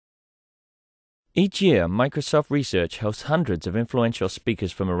Each year, Microsoft Research hosts hundreds of influential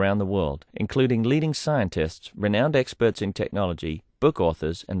speakers from around the world, including leading scientists, renowned experts in technology, book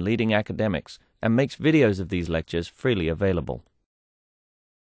authors, and leading academics, and makes videos of these lectures freely available.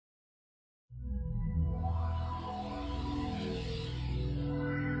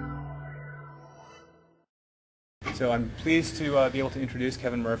 So I'm pleased to be able to introduce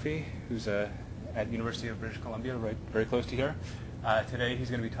Kevin Murphy, who's at University of British Columbia, right very close to here. Today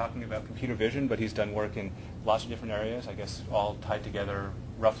he's going to be talking about computer vision, but he's done work in lots of different areas, I guess all tied together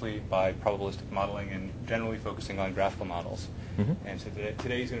roughly by probabilistic modeling and generally focusing on graphical models. And so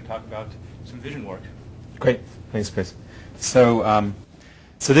today he's going to talk about some vision work. Great. Thanks, Chris. So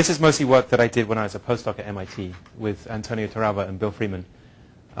this is mostly work that I did when I was a postdoc at MIT with Antonio Torralba and Bill Freeman.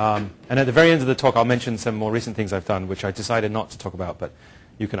 And at the very end of the talk, I'll mention some more recent things I've done, which I decided not to talk about, but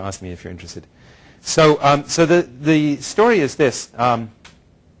you can ask me if you're interested. So the story is this. A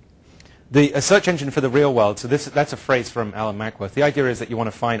search engine for the real world, so that's a phrase from Alan Mackworth. The idea is that you want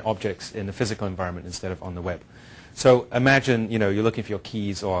to find objects in the physical environment instead of on the web. So imagine you're looking for your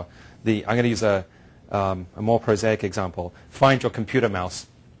keys, or I'm going to use a more prosaic example. Find your computer mouse.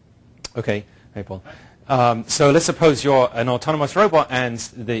 Okay, hey Paul. So let's suppose you're an autonomous robot and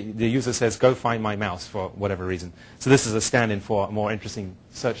the user says, go find my mouse for whatever reason. So this is a stand-in for a more interesting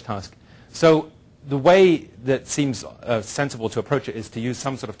search task. So the way that seems sensible to approach it is to use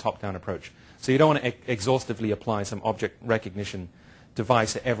some sort of top-down approach. So you don't want to exhaustively apply some object recognition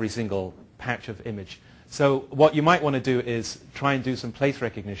device to every single patch of image. So what you might want to do is try and do some place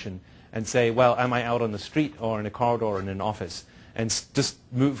recognition and say, well, am I out on the street or in a corridor or in an office? And just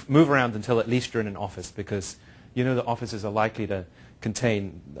move around until at least you're in an office, because you know the offices are likely to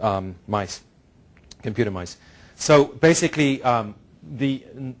contain mice, computer mice. So basically, the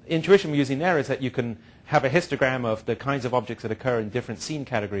intuition we're using there is that you can have a histogram of the kinds of objects that occur in different scene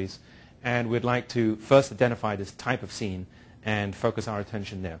categories, and we'd like to first identify this type of scene and focus our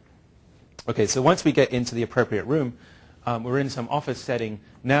attention there. Okay, so once we get into the appropriate room, we're in some office setting.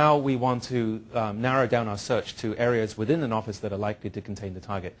 Now we want to narrow down our search to areas within an office that are likely to contain the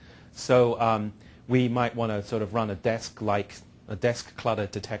target. So we might want to sort of run a desk clutter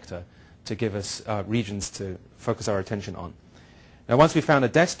detector to give us regions to focus our attention on. Now once we've found a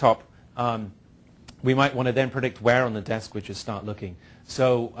desktop, we might want to then predict where on the desk we should start looking.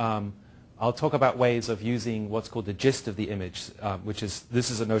 So I'll talk about ways of using what's called the gist of the image, this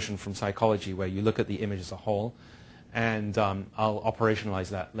is a notion from psychology where you look at the image as a whole. And I'll operationalize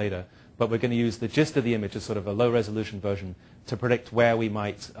that later. But we're going to use the gist of the image as sort of a low-resolution version to predict where we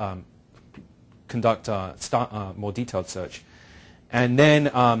might conduct a more detailed search. And then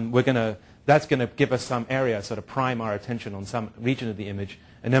that's going to give us some area, sort of prime our attention on some region of the image.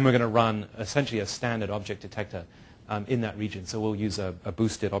 And then we're going to run essentially a standard object detector in that region. So we'll use a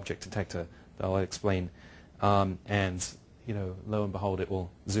boosted object detector that I'll explain. And lo and behold, it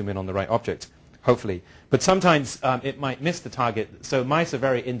will zoom in on the right object. Hopefully. But sometimes it might miss the target. So mice are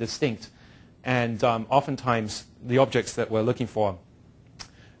very indistinct. And oftentimes the objects that we're looking for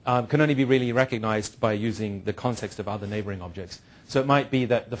can only be really recognized by using the context of other neighboring objects. So it might be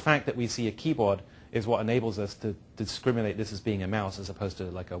that the fact that we see a keyboard is what enables us to discriminate this as being a mouse as opposed to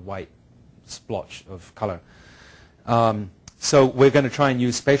like a white splotch of color. So we're going to try and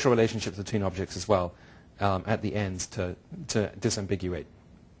use spatial relationships between objects as well at the end to disambiguate.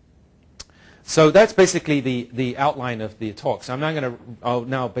 So that's basically the outline of the talk. So I'll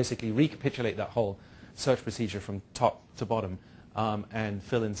now basically recapitulate that whole search procedure from top to bottom and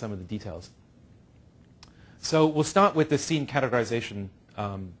fill in some of the details. So we'll start with the scene categorization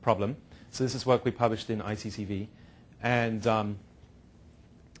problem. So this is work we published in ICCV. And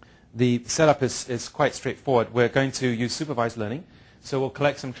the setup is quite straightforward. We're going to use supervised learning. So we'll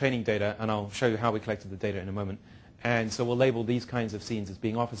collect some training data, and I'll show you how we collected the data in a moment. And so we'll label these kinds of scenes as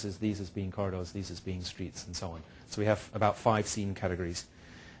being offices, these as being corridors, these as being streets, and so on. So we have about 5 scene categories.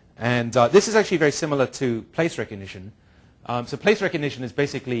 And this is actually very similar to place recognition. So place recognition is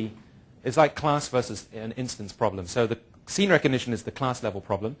basically, it's like class versus an instance problem. So the scene recognition is the class level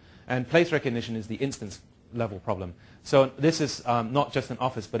problem, and place recognition is the instance level problem. So this is not just an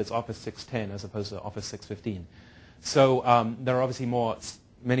office, but it's Office 610 as opposed to Office 615. So there are obviously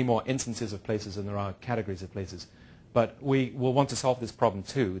many more instances of places than there are categories of places. But we will want to solve this problem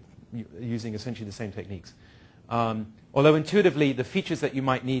too, using essentially the same techniques. Although intuitively, the features that you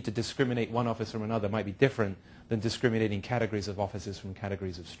might need to discriminate one office from another might be different than discriminating categories of offices from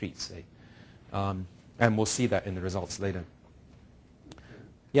categories of streets, say. And we'll see that in the results later.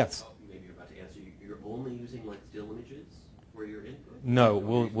 Yes? Maybe you're about to answer. You're only using still images for your input? No,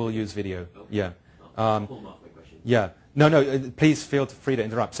 we'll use video. Okay. Yeah. I'll pull them off my questions. Yeah. No, no, please feel free to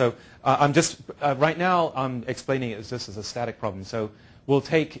interrupt. So I'm just, right now I'm explaining it just as a static problem. So we'll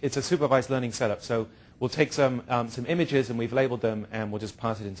take, it's a supervised learning setup. So we'll take some images and we've labeled them and we'll just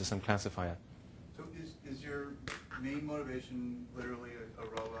pass it into some classifier. So is your main motivation literally a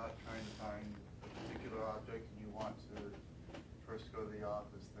robot trying to find a particular object and you want to first go to the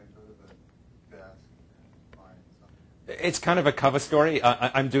office, then go to the desk, find something? It's kind of a cover story.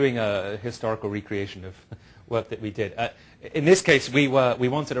 I'm doing a historical recreation of work that we did. In this case, we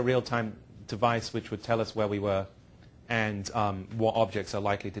wanted a real-time device which would tell us where we were and what objects are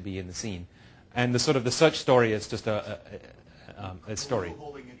likely to be in the scene. And the sort of the search story is just a story.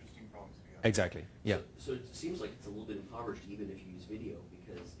 Holding interesting problems together. Exactly. Yeah. So it seems like it's a little bit impoverished even if you use video,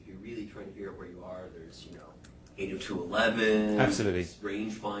 because if you're really trying to figure out where you are, there's 802.11, Absolutely.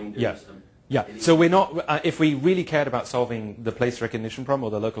 rangefinders. Yeah. Yeah, so we're not, if we really cared about solving the place recognition problem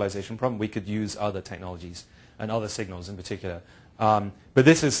or the localization problem, we could use other technologies and other signals in particular. But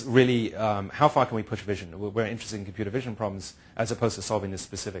this is really, how far can we push vision? We're interested in computer vision problems as opposed to solving this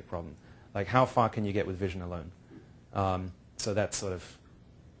specific problem. Like how far can you get with vision alone? So that's sort of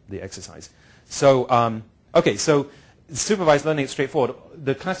the exercise. So, okay, so supervised learning is straightforward.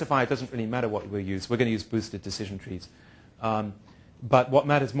 The classifier doesn't really matter what we use. We're going to use boosted decision trees. But what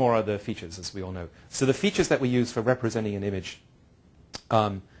matters more are the features, as we all know. So the features that we use for representing an image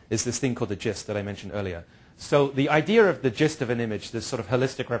is this thing called the gist that I mentioned earlier. So the idea of the gist of an image, this sort of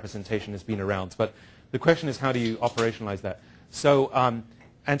holistic representation, has been around. But the question is, how do you operationalize that? So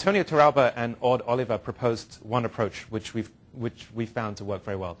Antonio Torralba and Odd Oliver proposed one approach, which we found to work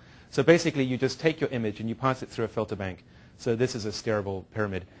very well. So basically, you just take your image and you pass it through a filter bank. So this is a steerable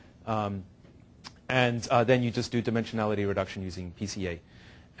pyramid. And then you just do dimensionality reduction using PCA.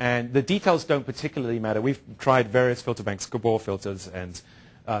 And the details don't particularly matter. We've tried various filter banks, Gabor filters and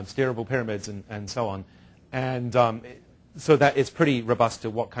steerable pyramids and so on. And so that it's pretty robust to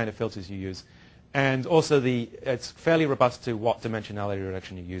what kind of filters you use. And also it's fairly robust to what dimensionality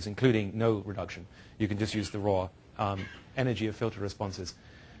reduction you use, including no reduction. You can just use the raw energy of filter responses.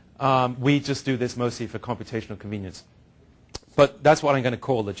 We just do this mostly for computational convenience. But that's what I'm going to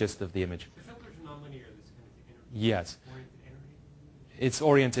call the gist of the image. Yes. It's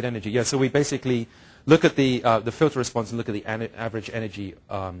oriented energy. Yeah, so we basically look at the filter response and look at the average energy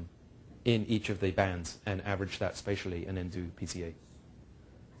in each of the bands and average that spatially and then do PCA.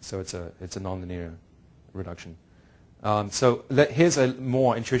 So it's a nonlinear reduction. So here's a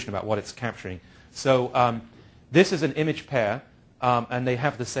more intuition about what it's capturing. So this is an image pair and they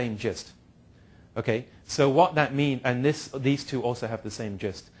have the same gist. Okay, so what that means, and these two also have the same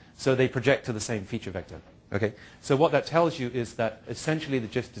gist, so they project to the same feature vector. Okay, so what that tells you is that essentially the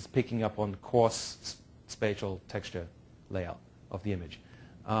gist is picking up on coarse spatial texture layout of the image.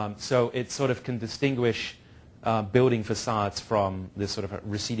 So it sort of can distinguish building facades from this sort of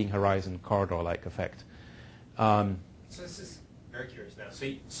receding horizon corridor-like effect. So this is very curious now.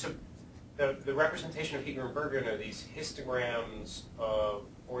 So the representation of Hieger and Berger are these histograms of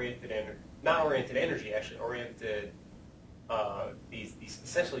not oriented energy, actually oriented these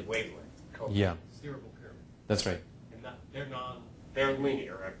essentially wavelengths. Yeah. Steerable. That's right. And they're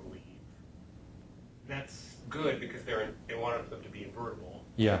linear, I believe. That's good because they wanted them to be invertible.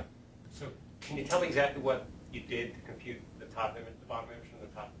 Yeah. So can you tell me exactly what you did to compute the top image, the bottom image, and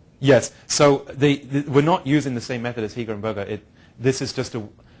the top? Yes. So we're not using the same method as Hieger and Berger. This is just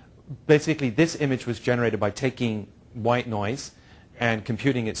basically this image was generated by taking white noise and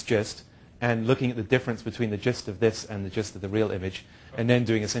computing its gist and looking at the difference between the gist of this and the gist of the real image, and then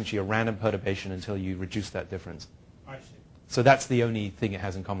doing essentially a random perturbation until you reduce that difference. I see. So that's the only thing it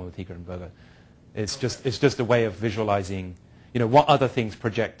has in common with Hieger and Berger. It's just a way of visualizing, what other things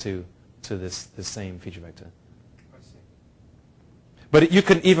project to this same feature vector. I see. But you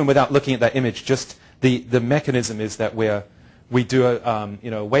can, even without looking at that image, just the mechanism is that we do a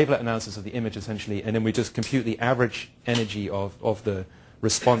wavelet analysis of the image essentially, and then we just compute the average energy of the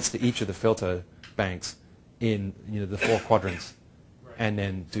response to each of the filter banks in the 4 quadrants, right, and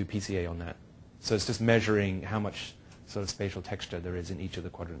then do PCA on that. So it's just measuring how much sort of spatial texture there is in each of the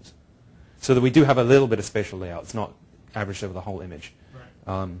quadrants. So that we do have a little bit of spatial layout. It's not averaged over the whole image.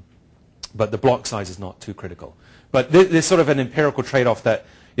 Right. But the block size is not too critical. But there's sort of an empirical trade-off that,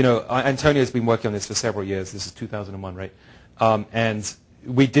 Antonio's been working on this for several years. This is 2001, right? And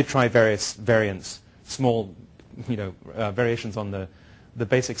we did try various variants, small, variations on the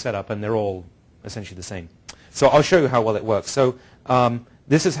basic setup, and they're all essentially the same. So I'll show you how well it works. So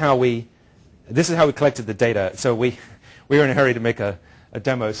this is how we collected the data. So we were in a hurry to make a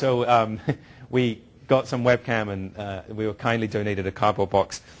demo. So we got some webcam, and we were kindly donated a cardboard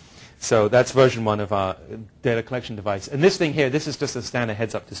box. So that's version 1 of our data collection device. And this thing here, this is just a standard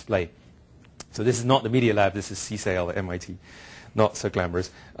heads-up display. So this is not the Media Lab, this is CSAIL at MIT. Not so glamorous.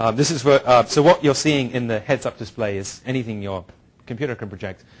 So what you're seeing in the heads-up display is anything your computer can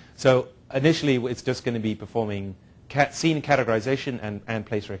project. So initially, it's just going to be performing scene categorization and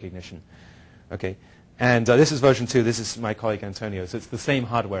place recognition. Okay, and this is version 2. This is my colleague Antonio. So it's the same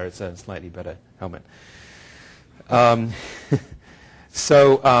hardware. It's a slightly better helmet. I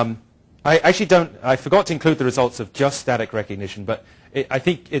forgot to include the results of just static recognition, but I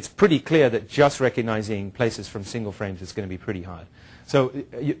think it's pretty clear that just recognizing places from single frames is going to be pretty hard. So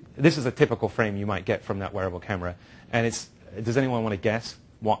this is a typical frame you might get from that wearable camera. And does anyone want to guess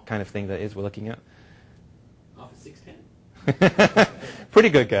what kind of thing that is we're looking at? Office 610. Pretty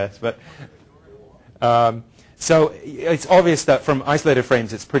good guess. But so it's obvious that from isolated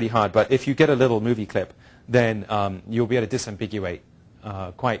frames it's pretty hard. But if you get a little movie clip, then you'll be able to disambiguate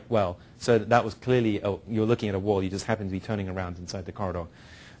quite well. So that was clearly, you're looking at a wall, you just happen to be turning around inside the corridor.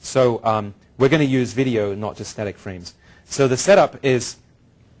 So we're going to use video, not just static frames. So the setup is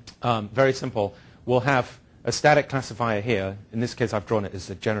very simple. We'll have a static classifier here. In this case, I've drawn it as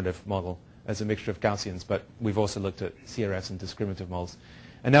a generative model, as a mixture of Gaussians, but we've also looked at CRS and discriminative models.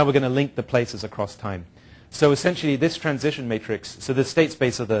 And now we're going to link the places across time. So essentially, this transition matrix, so the state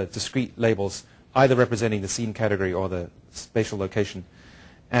space are the discrete labels, either representing the scene category or the spatial location.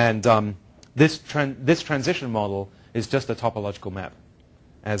 And this transition model is just a topological map,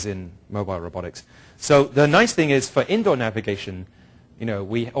 as in mobile robotics. So the nice thing is, for indoor navigation,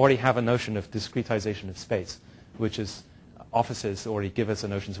 we already have a notion of discretization of space, which is offices already give us a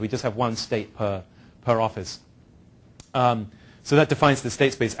notion. So we just have one state per office. So that defines the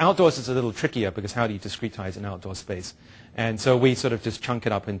state space. Outdoors is a little trickier, because how do you discretize an outdoor space? And so we sort of just chunk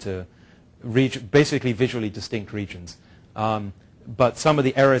it up into basically visually distinct regions. But some of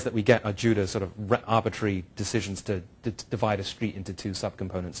the errors that we get are due to sort of arbitrary decisions to divide a street into 2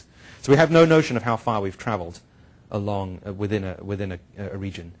 subcomponents. So we have no notion of how far we've traveled along within a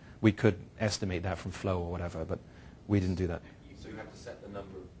region. We could estimate that from flow or whatever, but we didn't do that. So you have to set the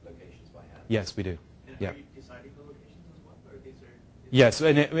number of locations by hand? Yes, we do. And yeah. Are you deciding the locations as well? Or these are yes,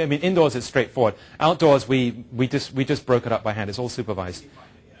 and I mean, indoors it's straightforward. Outdoors, we just broke it up by hand. It's all supervised.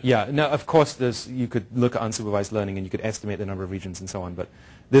 Yeah, no, of course, you could look at unsupervised learning and you could estimate the number of regions and so on, but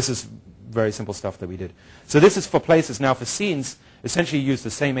this is very simple stuff that we did. So this is for places. Now for scenes, essentially you use the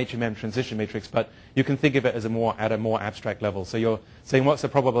same HMM transition matrix, but you can think of it as at a more abstract level. So you're saying, what's the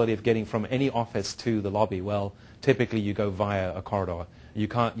probability of getting from any office to the lobby? Well, typically you go via a corridor. You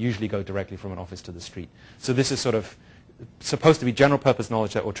can't usually go directly from an office to the street. So this is sort of supposed to be general purpose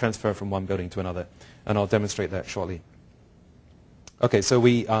knowledge that will transfer from one building to another, and I'll demonstrate that shortly. Okay, so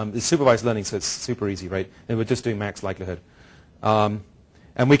it's supervised learning, so it's super easy, right? And we're just doing max likelihood. And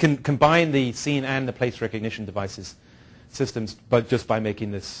we can combine the scene and the place recognition devices systems, but just by making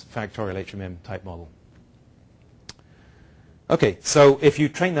this factorial HMM type model. Okay, so if you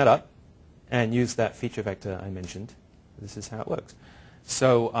train that up and use that feature vector I mentioned, this is how it works.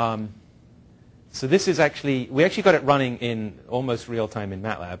 So, so this is we actually got it running in almost real time in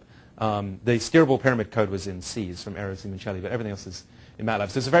MATLAB. The steerable pyramid code was in C, from Eros and Simoncelli, but everything else is in MATLAB.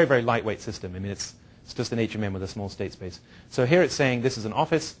 So it's a very, very lightweight system. I mean, it's just an HMM with a small state space. So here it's saying this is an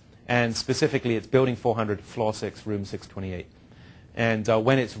office, and specifically it's building 400, floor 6, room 628. And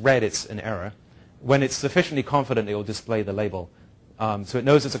when it's red, it's an error. When it's sufficiently confident, it will display the label. So it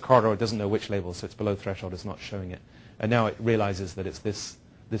knows it's a corridor, it doesn't know which label, so it's below threshold, it's not showing it. And now it realizes that it's this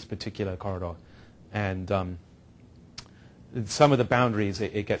particular corridor. And some of the boundaries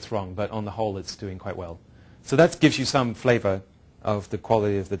it gets wrong, but on the whole it's doing quite well. So that gives you some flavor of the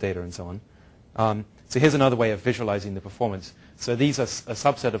quality of the data and so on. So here's another way of visualizing the performance. So these are a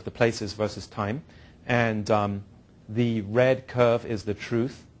subset of the places versus time. And the red curve is the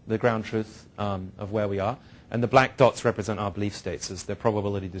truth, the ground truth of where we are. And the black dots represent our belief states as the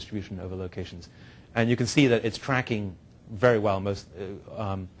probability distribution over locations. And you can see that it's tracking very well,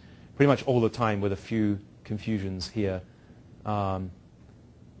 pretty much all the time, with a few confusions here. I'm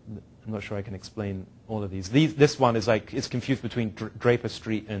not sure I can explain all of these. This one is it's confused between Draper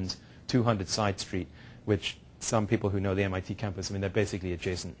Street and 200 Side Street, which some people who know the MIT campus, I mean, they're basically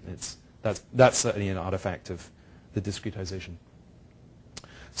adjacent. That's certainly an artifact of the discretization.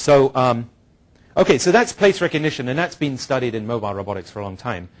 So, okay, so that's place recognition, and that's been studied in mobile robotics for a long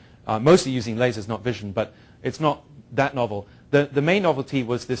time, mostly using lasers, not vision, but it's not that novel. The main novelty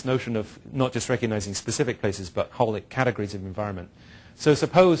was this notion of not just recognizing specific places, but whole categories of environment. So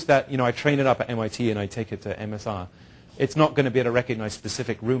suppose that I train it up at MIT and I take it to MSR. It's not going to be able to recognize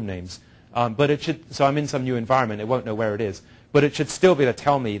specific room names, But it should, so I'm in some new environment, it won't know where it is. But it should still be able to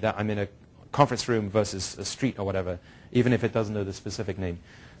tell me that I'm in a conference room versus a street or whatever, even if it doesn't know the specific name.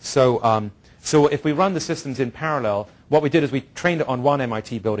 So, so if we run the systems in parallel, what we did is we trained it on one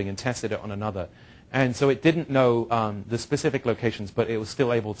MIT building and tested it on another. And so it didn't know the specific locations, but it was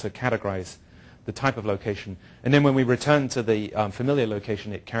still able to categorize the type of location. And then when we returned to the familiar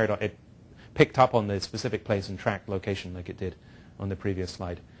location, it carried on, it picked up on the specific place and tracked location like it did on the previous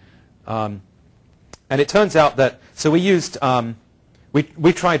slide. And it turns out that, so we used,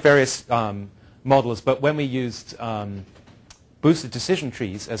 we tried various models, but when we used boosted decision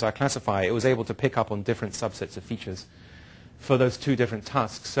trees as our classifier, it was able to pick up on different subsets of features for those two different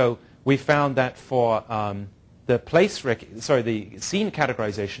tasks. So we found that for the scene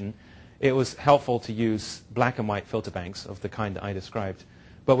categorization, it was helpful to use black and white filter banks of the kind that I described.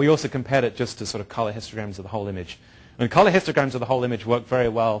 But we also compared it just to sort of color histograms of the whole image. And color histograms of the whole image work very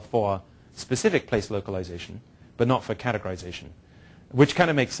well for specific place localization, but not for categorization, which kind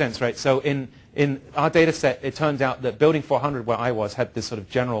of makes sense, right? So in our data set, it turned out that building 400, where I was, had this sort of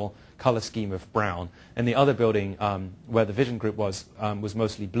general color scheme of brown, and the other building where the vision group was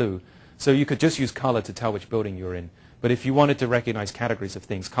mostly blue. So you could just use color to tell which building you're in. But if you wanted to recognize categories of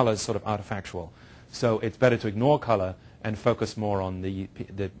things, color is sort of artifactual. So it's better to ignore color and focus more on the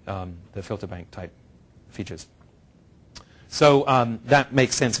filter bank type features. So that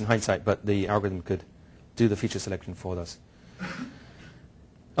makes sense in hindsight, but the algorithm could do the feature selection for us.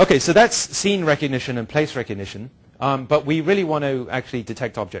 Okay, so that's scene recognition and place recognition. But we really want to actually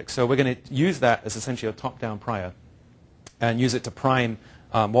detect objects. So we're going to use that as essentially a top-down prior and use it to prime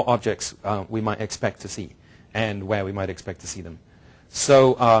what objects we might expect to see and where we might expect to see them.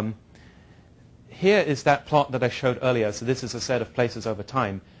 So here is that plot that I showed earlier. So this is a set of places over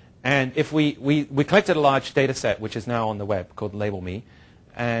time. And if we collected a large data set, which is now on the web, called Label Me,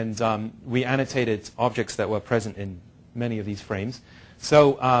 and we annotated objects that were present in many of these frames.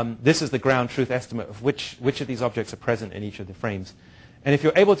 So this is the ground truth estimate of which of these objects are present in each of the frames. And if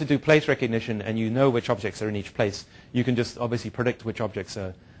you're able to do place recognition and you know which objects are in each place, you can just obviously predict which objects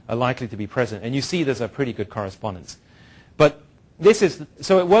are likely to be present. And you see there's a pretty good correspondence. But this is,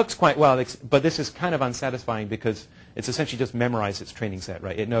 so it works quite well, but this is kind of unsatisfying because it's essentially just memorized its training set,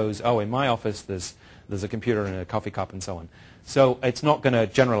 right? It knows, oh, in my office there's a computer and a coffee cup and so on. So it's not going to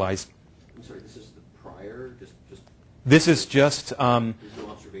generalize. I'm sorry, this is the prior? This is just... there's no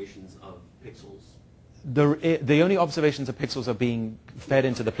observations of pixels? The only observations of pixels are being fed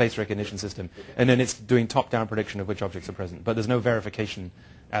into the place recognition system, and then it's doing top-down prediction of which objects are present. But there's no verification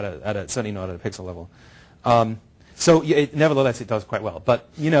certainly not at a pixel level. So nevertheless, it does quite well. But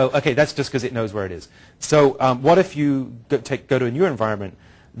okay, that's just because it knows where it is. So what if you go to a new environment?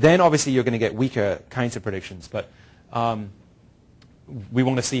 Then obviously you're going to get weaker kinds of predictions. But we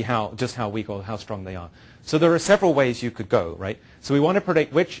want to see just how weak or how strong they are. So there are several ways you could go, right? So we want to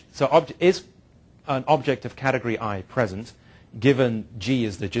predict is an object of category I present, given G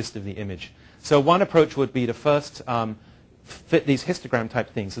is the gist of the image. So one approach would be to first fit these histogram type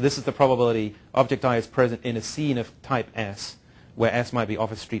things. So this is the probability object I is present in a scene of type S, where S might be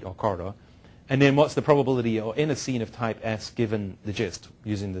office, street, or corridor. And then what's the probability in a scene of type S given the gist,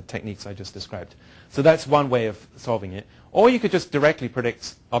 using the techniques I just described. So that's one way of solving it. Or you could just directly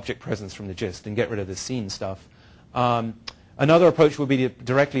predict object presence from the gist and get rid of the scene stuff. Another approach would be to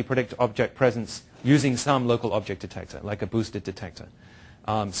directly predict object presence using some local object detector, like a boosted detector.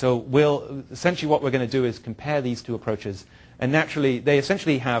 So essentially what we're going to do is compare these two approaches. And naturally, they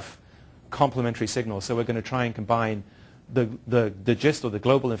essentially have complementary signals. So we're going to try and combine the gist or the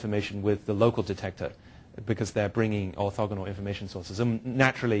global information with the local detector, because they're bringing orthogonal information sources. And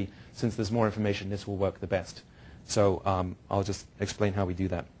naturally, since there's more information, this will work the best. So I'll just explain how we do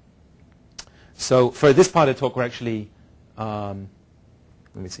that. So for this part of the talk, we're actually, let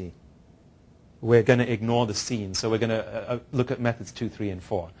me see. We're going to ignore the scene. So we're going to look at methods 2, 3, and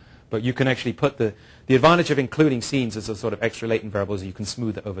 4. But you can actually put the advantage of including scenes as a sort of extra latent variables. You can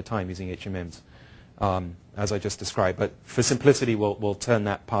smooth it over time using HMMs, as I just described. But for simplicity, we'll turn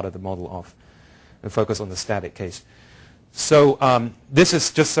that part of the model off and focus on the static case. So this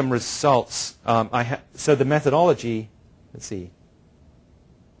is just some results. So the methodology, let's see.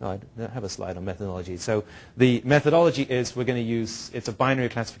 No, I don't have a slide on methodology. So the methodology is we're going to use, it's a binary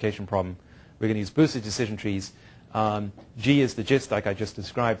classification problem. We're going to use boosted decision trees. G is the gist, like I just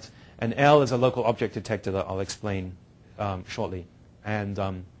described. And L is a local object detector that I'll explain shortly.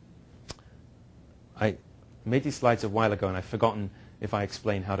 And I made these slides a while ago, and I've forgotten if I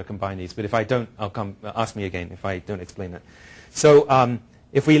explain how to combine these. But if I don't, ask me again if I don't explain that. So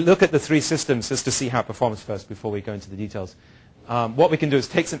if we look at the three systems, just to see how it performs first before we go into the details. what we can do is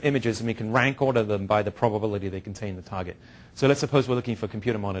take some images and we can rank order them by the probability they contain the target. So let's suppose we're looking for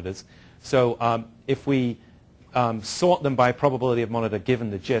computer monitors. So if we sort them by probability of monitor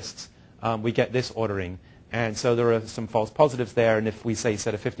given the gists, we get this ordering. And so there are some false positives there, and if we say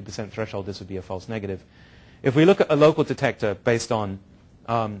set a 50% threshold, this would be a false negative. If we look at a local detector based on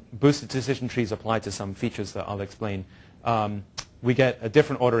boosted decision trees applied to some features that I'll explain, we get a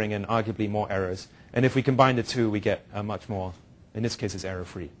different ordering and arguably more errors. And if we combine the two, we get a much more, in this case, it's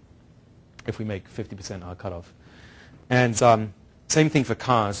error-free, if we make 50% our cutoff. And same thing for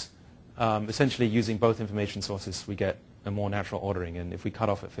cars. Essentially, using both information sources, we get a more natural ordering. And if we cut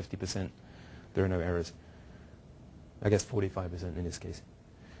off at 50%, there are no errors. I guess 45% in this case.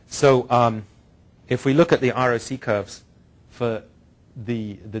 So if we look at the ROC curves for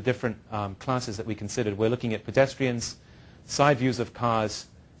the different classes that we considered, we're looking at pedestrians, side views of cars.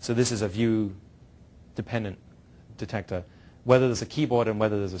 So this is a view-dependent detector, whether there's a keyboard and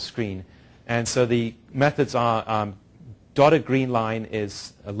whether there's a screen. And so the methods are dotted green line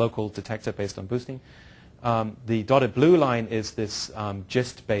is a local detector based on boosting. The dotted blue line is this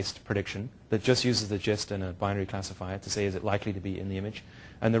gist-based prediction that just uses the gist and a binary classifier to say is it likely to be in the image.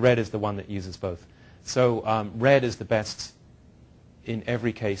 And the red is the one that uses both. So red is the best in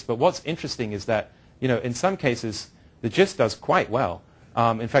every case. But what's interesting is that, in some cases, the gist does quite well.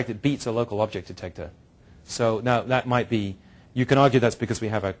 In fact, it beats a local object detector. So now that might be, you can argue that's because we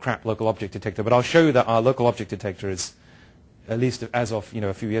have a crap local object detector. But I'll show you that our local object detector is, at least as of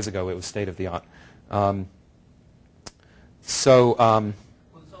a few years ago, it was state of the art. Well, this also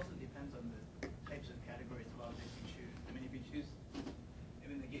depends on the types of categories of objects you choose. I mean, if you choose,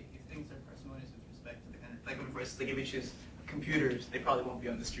 if things are parsimonious with respect to the kind of, of course, if you choose computers, they probably won't be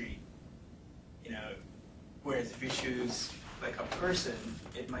on the street. Whereas if you choose like a person,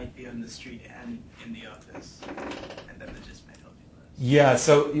 it might be on the street and in the office, and then it just might help you less. Yeah.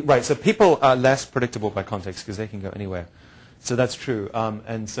 So right. So people are less predictable by context because they can go anywhere. So that's true.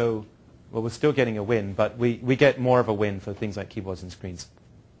 And so. Well, we're still getting a win, but we get more of a win for things like keyboards and screens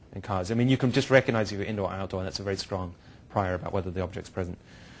and cars. I mean, you can just recognize if you're indoor or outdoor, and that's a very strong prior about whether the object's present.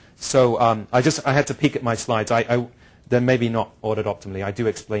 So I had to peek at my slides. They're maybe not ordered optimally. I do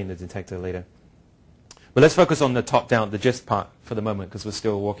explain the detector later. But let's focus on the top-down, the gist part for the moment, because we're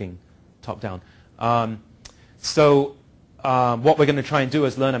still walking top-down. What we're going to try and do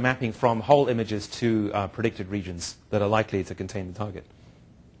is learn a mapping from whole images to predicted regions that are likely to contain the target.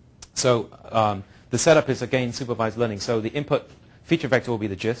 So the setup is, again, supervised learning. So the input feature vector will be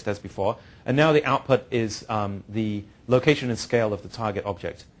the gist, as before. And now the output is the location and scale of the target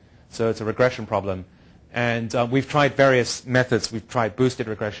object. So it's a regression problem. And we've tried various methods. We've tried boosted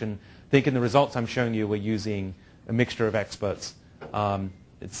regression. I think in the results I'm showing you, we're using a mixture of experts.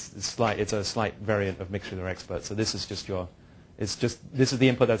 It's a slight variant of mixture of experts. So this is just this is the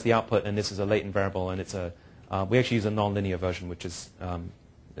input, that's the output, and this is a latent variable. And we actually use a nonlinear version, which is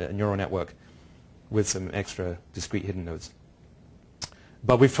a neural network with some extra discrete hidden nodes.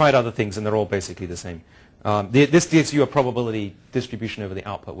 But we've tried other things, and they're all basically the same. This gives you a probability distribution over the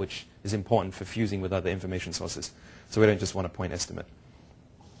output, which is important for fusing with other information sources. So we don't just want a point estimate.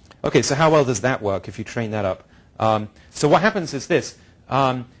 OK, so how well does that work if you train that up? So what happens is this.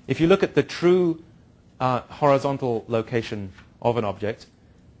 If you look at the true horizontal location of an object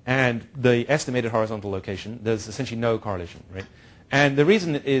and the estimated horizontal location, there's essentially no correlation, right? And the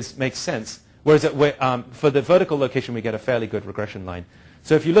reason makes sense, whereas for the vertical location, we get a fairly good regression line.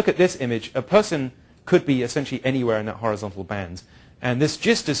 So if you look at this image, a person could be essentially anywhere in that horizontal band. And this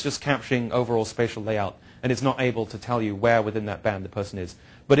gist is just capturing overall spatial layout, and it's not able to tell you where within that band the person is.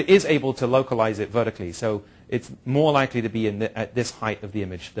 But it is able to localize it vertically. So it's more likely to be at this height of the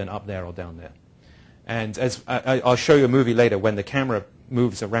image than up there or down there. And as I'll show you a movie later, when the camera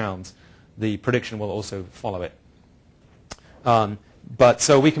moves around, the prediction will also follow it.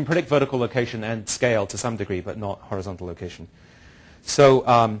 So we can predict vertical location and scale to some degree, but not horizontal location.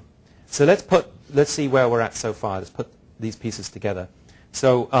 So let's see where we're at so far. Let's put these pieces together.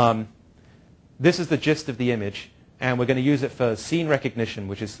 So this is the gist of the image, and we're going to use it for scene recognition,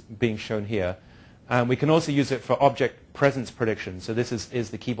 which is being shown here. And we can also use it for object presence prediction. So this is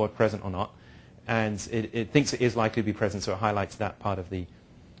the keyboard present or not, and it thinks it is likely to be present, so it highlights that part of the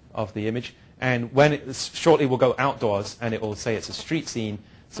image. And when shortly we'll go outdoors, and it will say it's a street scene,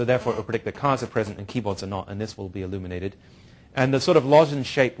 so therefore it will predict that cars are present and keyboards are not, and this will be illuminated. And the sort of lozenge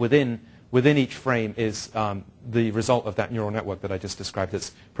shape within each frame is the result of that neural network that I just described.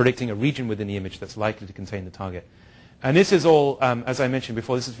 That's predicting a region within the image that's likely to contain the target. And this is all, as I mentioned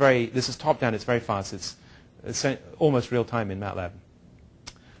before, this is top down. It's very fast. It's almost real time in MATLAB.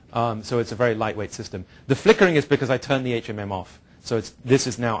 So it's a very lightweight system. The flickering is because I turned the HMM off. So this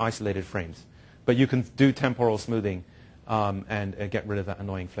is now isolated frames. But you can do temporal smoothing and get rid of that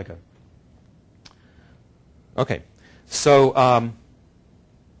annoying flicker. OK. So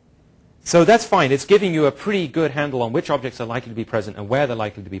that's fine. It's giving you a pretty good handle on which objects are likely to be present and where they're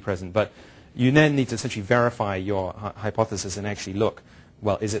likely to be present. But you then need to essentially verify your hypothesis and actually look,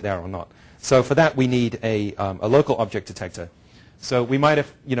 well, is it there or not? So for that, we need a local object detector. So we might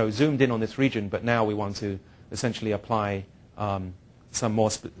have zoomed in on this region, but now we want to essentially apply some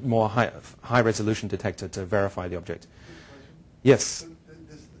more high-resolution detector to verify the object. Yes? So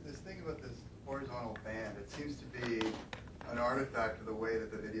this thing about this horizontal band, it seems to be an artifact of the way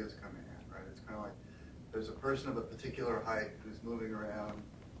that the video's coming in, right? It's kind of like there's a person of a particular height who's moving around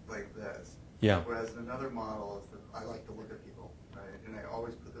like this. Yeah. Whereas in another model, is that I like to look at people, right? And I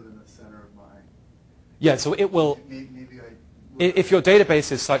always put them in the center of my... Yeah, so it will... Maybe if your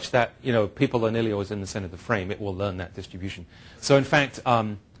database is such that people are nearly always in the center of the frame, it will learn that distribution. So in fact,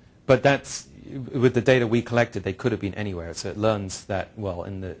 but that's with the data we collected, they could have been anywhere. So it learns that well.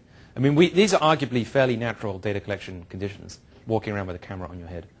 These are arguably fairly natural data collection conditions. Walking around with a camera on your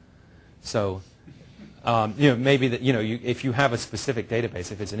head. So maybe that if you have a specific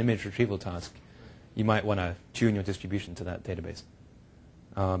database, if it's an image retrieval task, you might want to tune your distribution to that database.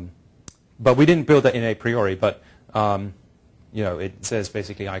 But we didn't build that in a priori. But it says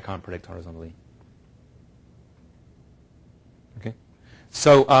basically I can't predict horizontally. Okay,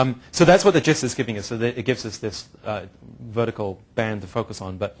 so that's what the GIST is giving us. So that it gives us this vertical band to focus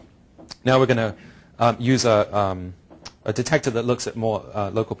on. But now we're going to use a detector that looks at more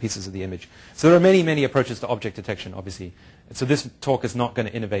local pieces of the image. So there are many, many approaches to object detection, obviously. So this talk is not going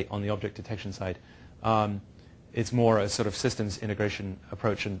to innovate on the object detection side. It's more a sort of systems integration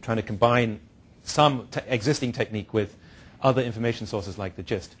approach and trying to combine some existing technique with other information sources like the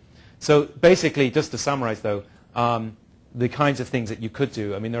GIST. So basically, just to summarize, though, the kinds of things that you could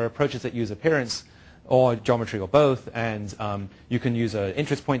do, there are approaches that use appearance or geometry or both, and you can use an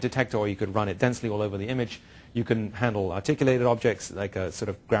interest point detector, or you could run it densely all over the image. You can handle articulated objects, like a sort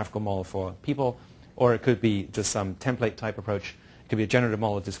of graphical model for people, or it could be just some template type approach. It could be a generative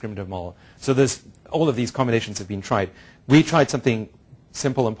model, a discriminative model. So there's all of these combinations have been tried. We tried something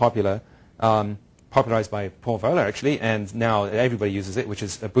simple and popular, popularized by Paul Voller, actually, and now everybody uses it, which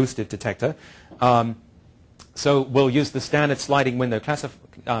is a boosted detector. So we'll use the standard sliding window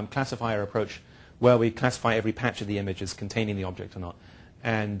classifier approach, where we classify every patch of the image as containing the object or not.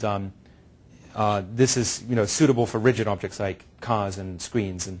 And this is suitable for rigid objects like cars and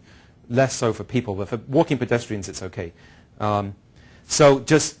screens, and less so for people. But for walking pedestrians, it's okay. So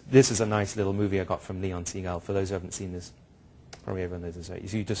this is a nice little movie I got from Leon Seagal. For those who haven't seen this, probably everyone knows this.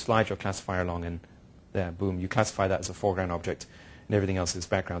 So you just slide your classifier along, and there, boom, you classify that as a foreground object, and everything else is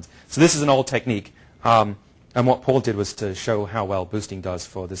backgrounds. So this is an old technique. And what Paul did was to show how well boosting does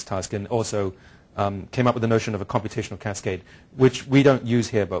for this task, and also came up with the notion of a computational cascade, which we don't use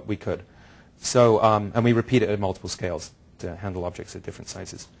here, but we could. So, and we repeat it at multiple scales to handle objects at different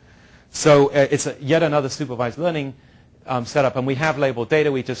sizes. So it's yet another supervised learning setup, and we have labeled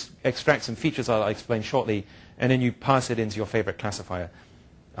data. We just extract some features I'll explain shortly, and then you pass it into your favorite classifier.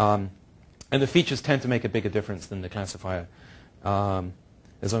 And the features tend to make a bigger difference than the classifier,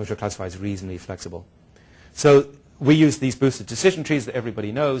 as long as your classifier is reasonably flexible. So we use these boosted decision trees that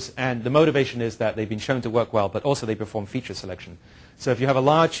everybody knows, and the motivation is that they've been shown to work well, but also they perform feature selection. So if you have a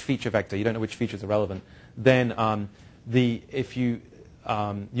large feature vector, you don't know which features are relevant, then if you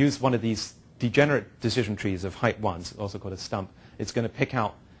use one of these degenerate decision trees of height 1, also called a stump, it's going to pick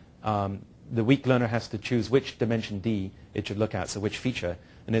out, the weak learner has to choose which dimension D it should look at, so which feature,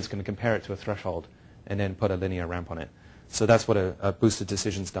 and it's going to compare it to a threshold and then put a linear ramp on it. So that's what a boosted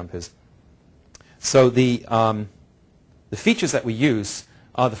decision stump is. So the features that we use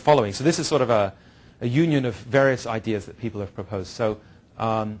are the following. So this is sort of a union of various ideas that people have proposed. So,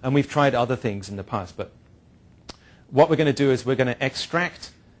 and we've tried other things in the past, but what we're going to do is we're going to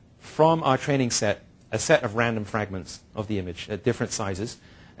extract from our training set a set of random fragments of the image at different sizes,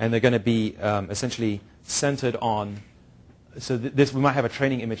 and they're going to be essentially centered on, so this, we might have a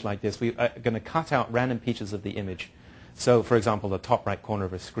training image like this. We are going to cut out random features of the image. So for example, the top right corner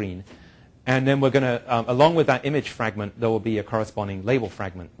of a screen. And then we're going to, along with that image fragment, there will be a corresponding label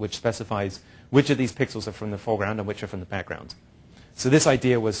fragment, which specifies which of these pixels are from the foreground and which are from the background. So this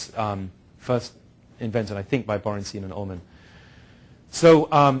idea was first invented, I think, by Borenstein and Ullman. So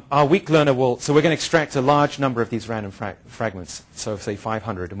our weak learner will, so we're going to extract a large number of these random fragments, so say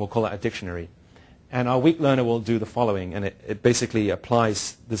 500, and we'll call that a dictionary. And our weak learner will do the following, and it basically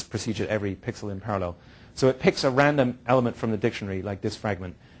applies this procedure to every pixel in parallel. So it picks a random element from the dictionary, like this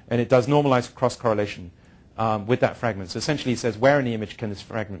fragment, and it does normalized cross-correlation with that fragment. So essentially it says, where in the image can this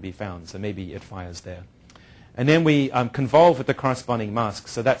fragment be found? So maybe it fires there. And then we convolve with the corresponding mask.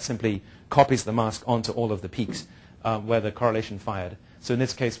 So that simply copies the mask onto all of the peaks where the correlation fired. So in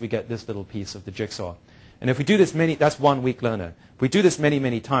this case, we get this little piece of the jigsaw. And if we do this that's one weak learner. If we do this many,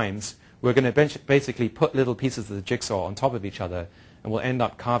 many times, we're going to basically put little pieces of the jigsaw on top of each other, and we'll end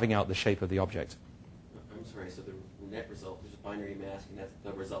up carving out the shape of the object. I'm sorry, so the net result is a binary mask, and that's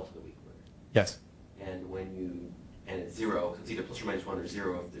the result of the weak learner. Yes. And it's 0, it's either plus or minus 1 or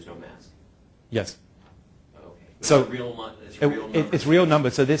 0 if there's no mask. Yes. Okay. So it's a real number. It's real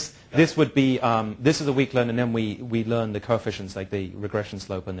number. So this would be, this is a weak learner, and then we learn the coefficients, like the regression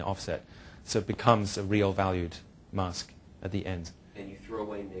slope and the offset. So it becomes a real valued mask at the end. And you throw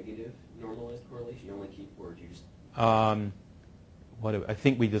away negative normalized correlation? You only keep words, you just... I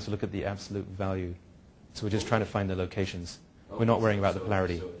think we just look at the absolute value. So we're just trying to find the locations. We're not worrying about the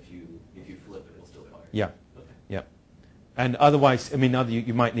polarity. So if you flip it, it'll still fire? Yeah. Okay. Yeah. And otherwise, I mean,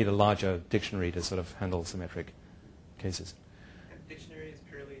 you might need a larger dictionary to sort of handle symmetric cases. And dictionary is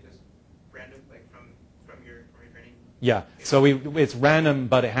purely just random, like from your training? Yeah. So it's random,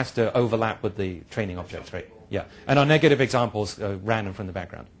 but it has to overlap with the training objects, right? Yeah. And our negative examples are random from the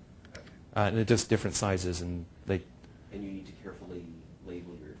background. They're just different sizes, and they... And you need to carefully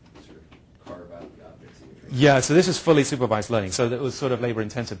label your sort of carve out the objects in your training. Yeah, so this is fully supervised learning. So that was sort of labor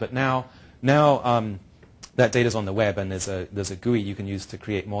intensive, but now that data's on the web, and there's a GUI you can use to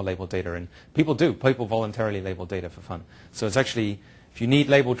create more labeled data, and people voluntarily label data for fun. So it's actually, if you need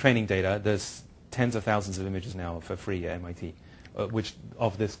labeled training data, there's tens of thousands of images now for free at MIT, which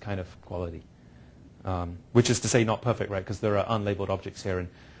of this kind of quality, which is to say not perfect, right? Because there are unlabeled objects here, and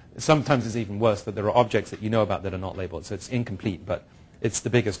sometimes it's even worse that there are objects that you know about that are not labeled. So it's incomplete, but it's the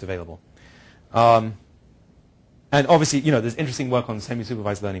biggest available. And obviously, there's interesting work on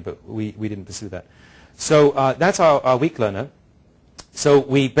semi-supervised learning, but we didn't pursue that. So that's our weak learner. So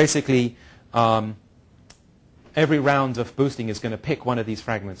we basically, every round of boosting is going to pick one of these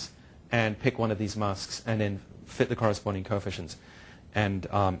fragments and pick one of these masks and then fit the corresponding coefficients. And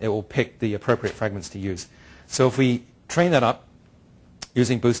it will pick the appropriate fragments to use. So if we train that up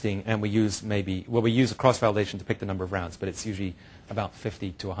using boosting, and we use a cross-validation to pick the number of rounds, but it's usually about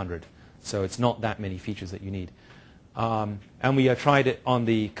 50 to 100. So it's not that many features that you need. And we tried it on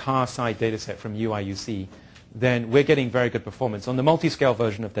the car side data set from UIUC, then we're getting very good performance. On the multi-scale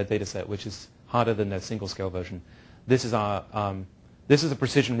version of their data set, which is harder than their single-scale version, this is a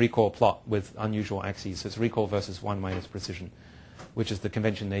precision recall plot with unusual axes. So it's recall versus 1 minus precision, which is the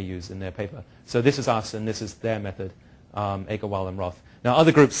convention they use in their paper. So this is us, and this is their method, Agarwal and Roth. Now,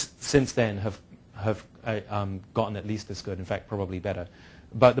 other groups since then have gotten at least as good, in fact, probably better.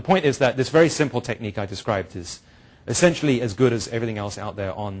 But the point is that this very simple technique I described is essentially as good as everything else out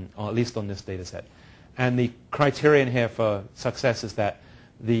there, or at least on this data set. And the criterion here for success is that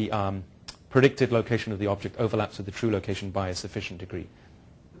the predicted location of the object overlaps with the true location by a sufficient degree.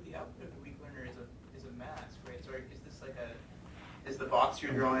 But the output of the weak learner is a mask, right? So is this like is the box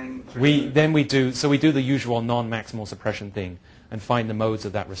you're drawing? We do the usual non-maximal suppression thing and find the modes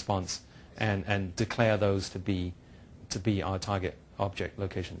of that response and declare those to be our target object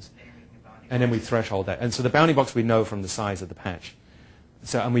locations. And then we threshold that. And so the bounding box we know from the size of the patch.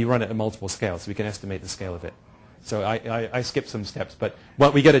 And we run it at multiple scales, so we can estimate the scale of it. So I skipped some steps, but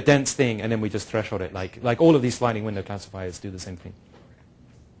we get a dense thing, and then we just threshold it. Like all of these sliding window classifiers do the same thing.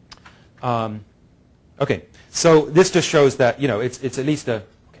 Okay, so this just shows that it's at least a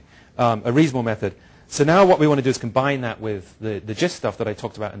reasonable method. So now what we want to do is combine that with the GIST stuff that I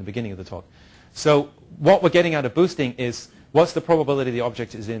talked about in the beginning of the talk. So what we're getting out of boosting is what's the probability the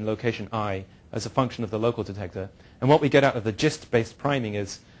object is in location I as a function of the local detector. And what we get out of the GIST-based priming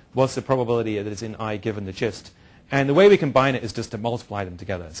is what's the probability that it's in I given the GIST. And the way we combine it is just to multiply them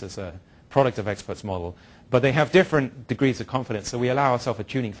together. So it's a product of experts model. But they have different degrees of confidence. So we allow ourselves a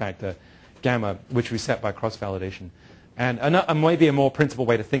tuning factor, gamma, which we set by cross-validation. And maybe a more principal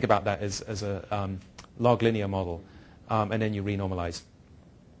way to think about that is as a log linear model. And then you renormalize.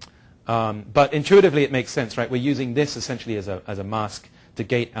 But intuitively it makes sense, right? We're using this essentially as a mask to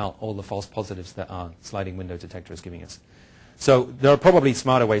gate out all the false positives that our sliding window detector is giving us. So there are probably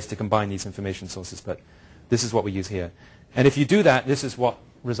smarter ways to combine these information sources, but this is what we use here. And if you do that, this is what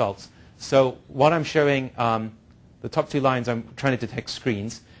results. So what I'm showing, the top two lines, I'm trying to detect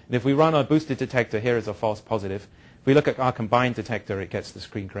screens. And if we run our boosted detector, here is a false positive. If we look at our combined detector, it gets the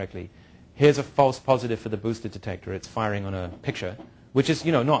screen correctly. Here's a false positive for the boosted detector. It's firing on a picture, which is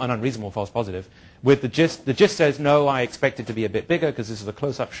not an unreasonable false positive. With the GIST says, no, I expect it to be a bit bigger because this is a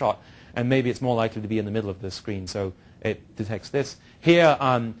close-up shot. and maybe it's more likely to be in the middle of the screen, so it detects this. Here,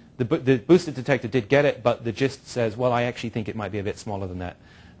 the boosted detector did get it, but the gist says, well, I actually think it might be a bit smaller than that.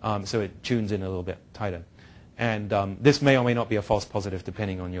 So it tunes in a little bit tighter. And this may or may not be a false positive,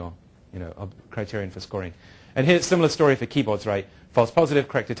 depending on your criterion for scoring. And here's a similar story for keyboards, right? False positive,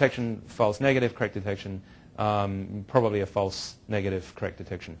 correct detection. False negative, correct detection. Probably a false negative, correct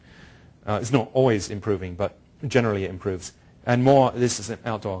detection. It's not always improving, but generally it improves. And more, this is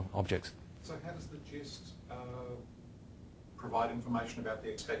outdoor objects. So how does the gist provide information about the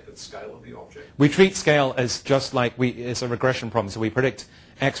expected scale of the object? We treat scale as just like it's a regression problem. So we predict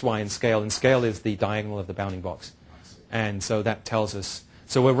x, y, and scale is the diagonal of the bounding box. And so that tells us.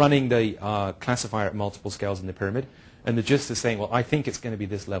 So we're running the classifier at multiple scales in the pyramid, and the gist is saying, well, I think it's going to be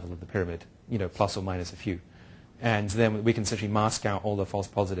this level of the pyramid, plus or minus a few. And then we can essentially mask out all the false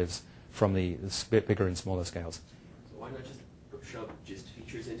positives from the bigger and smaller scales. So why not just shove gist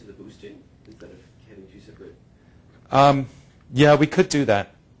features into the boosting instead of having two separate? Yeah, we could do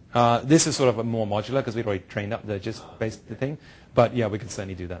that. This is sort of a more modular because we've already trained up the gist-based thing. But yeah, we could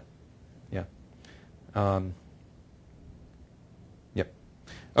certainly do that. Yeah. Yep.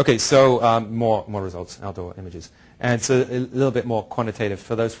 Okay, so more results, outdoor images. And so a little bit more quantitative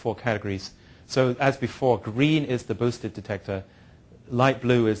for those 4 categories. So as before, green is the boosted detector, light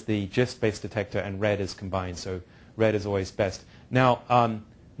blue is the gist-based detector, and red is combined. So red is always best. Now,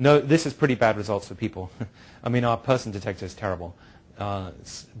 no, this is pretty bad results for people. I mean, our person detector is terrible.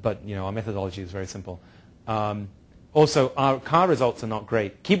 But our methodology is very simple. Also, our car results are not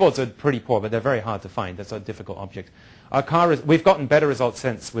great. Keyboards are pretty poor, but they're very hard to find. That's a difficult object. We've gotten better results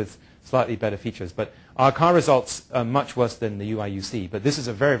since with slightly better features, but our car results are much worse than the UIUC. But this is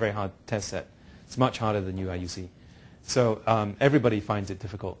a very, very hard test set. It's much harder than UIUC. So everybody finds it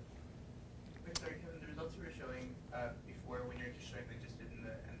difficult. Wait, sorry, Kevin, the results you were showing before when you were just showing the gist and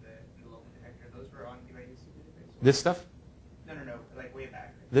the local detector, those were on UIUC database? This stuff? No, like way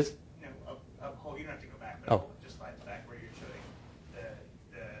back. This? No, you don't have to go back, but just slides back where you're showing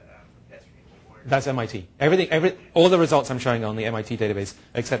the pedestrian keyboard. That's MIT. All the results I'm showing are on the MIT database,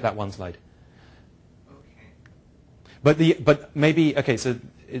 except that one slide. Okay. But maybe, okay, so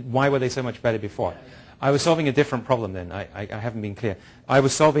why were they so much better before? I was solving a different problem then. I haven't been clear. I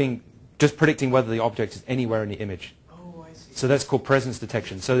was just predicting whether the object is anywhere in the image. Oh, I see. So that's called presence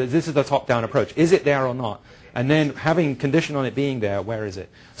detection. So this is the top-down approach. Is it there or not? And then having condition on it being there, where is it?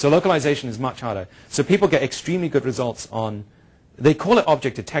 So localization is much harder. So people get extremely good results on, they call it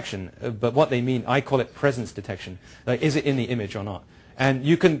object detection, but what they mean, I call it presence detection. Like, is it in the image or not? And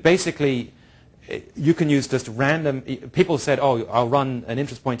you can basically, you can use just random, people said, oh, I'll run an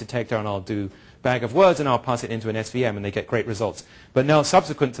interest point detector and I'll do bag of words and I'll pass it into an SVM and they get great results. But now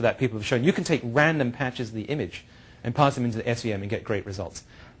subsequent to that, people have shown you can take random patches of the image and pass them into the SVM and get great results.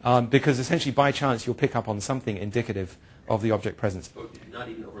 Because essentially by chance you'll pick up on something indicative of the object presence. Not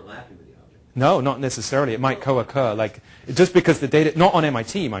even overlapping with the object. No, not necessarily. It might co-occur. Like, just because the data, not on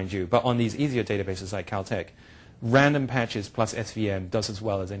MIT, mind you, but on these easier databases like Caltech, random patches plus SVM does as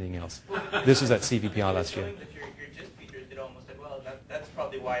well as anything else. This was at CVPR last year. Your gist features did almost as well. That's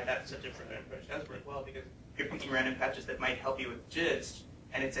probably why that's such a different approach does work well, because you're picking random patches that might help you with gist,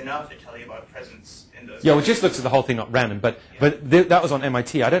 and it's enough to tell you about presence in those. Yeah, well, just looks at the whole thing, not random. But that was on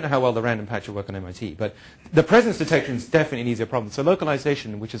MIT. I don't know how well the random patch will work on MIT. But the presence detection is definitely an easier problem. So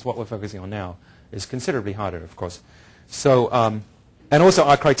localization, which is what we're focusing on now, is considerably harder, of course. So, and also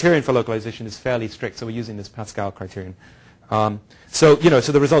our criterion for localization is fairly strict. So we're using this Pascal criterion. So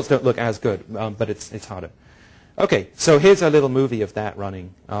the results don't look as good, but it's harder. Okay, so here's a little movie of that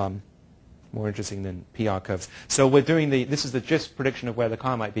running. More interesting than PR curves. So we're doing this is the gist prediction of where the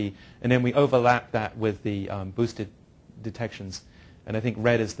car might be, and then we overlap that with the boosted detections. And I think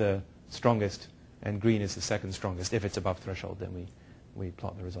red is the strongest, and green is the second strongest. If it's above threshold, then we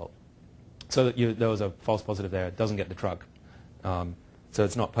plot the result. So that there was a false positive there. It doesn't get the truck. So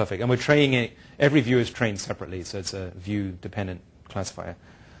it's not perfect. And we're training it. Every view is trained separately, so it's a view-dependent classifier.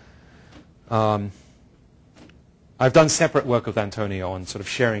 I've done separate work with Antonio on sort of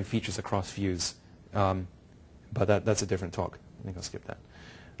sharing features across views, but that's a different talk. I think I'll skip that.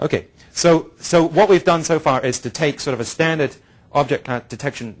 Okay, so what we've done so far is to take sort of a standard object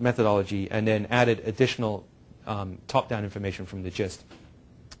detection methodology and then added additional top-down information from the gist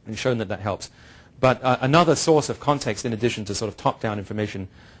and shown that helps. But another source of context in addition to sort of top-down information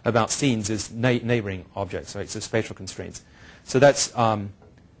about scenes is neighboring objects, right? So spatial constraints. So that's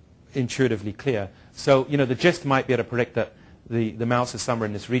intuitively clear. So, the gist might be able to predict that the mouse is somewhere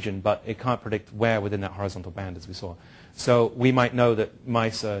in this region, but it can't predict where within that horizontal band, as we saw. So we might know that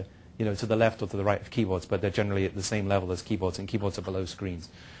mice are, to the left or to the right of keyboards, but they're generally at the same level as keyboards, and keyboards are below screens.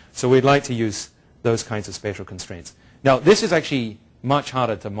 So we'd like to use those kinds of spatial constraints. Now, this is actually much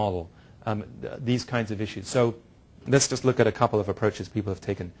harder to model, these kinds of issues. So let's just look at a couple of approaches people have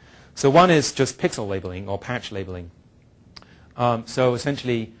taken. So one is just pixel labeling or patch labeling. So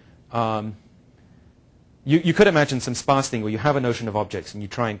essentially, you could imagine some sparse thing where you have a notion of objects and you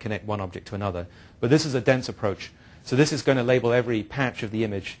try and connect one object to another. But this is a dense approach. So this is going to label every patch of the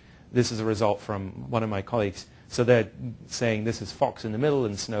image. This is a result from one of my colleagues. So they're saying this is fox in the middle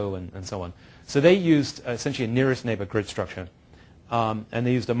and snow and so on. So they used essentially a nearest neighbor grid structure. And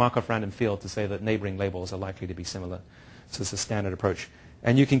they used a Markov random field to say that neighboring labels are likely to be similar. So it's a standard approach.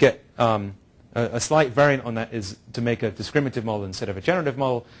 And you can get a slight variant on that is to make a discriminative model instead of a generative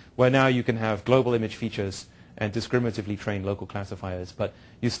model, where now you can have global image features and discriminatively trained local classifiers. But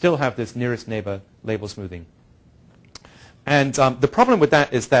you still have this nearest neighbor label smoothing. And the problem with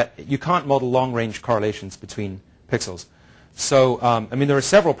that is that you can't model long-range correlations between pixels. So, I mean, there are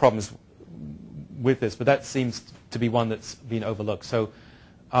several problems with this, but that seems to be one that's been overlooked. So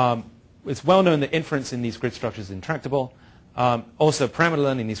it's well known that inference in these grid structures is intractable. Also, parameter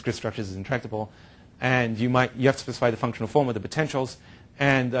learning in these grid structures is intractable. And you have to specify the functional form of the potentials.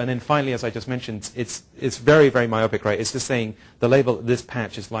 And then finally, as I just mentioned, it's very, very myopic, right? It's just saying the label, this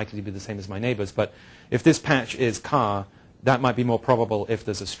patch is likely to be the same as my neighbor's. But if this patch is car, that might be more probable if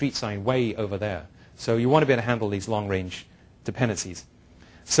there's a street sign way over there. So you want to be able to handle these long-range dependencies.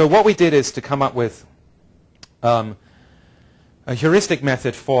 So what we did is to come up with a heuristic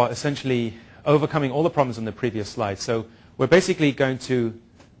method for essentially overcoming all the problems on the previous slide. So we're basically going to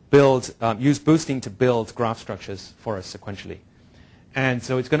use boosting to build graph structures for us sequentially. And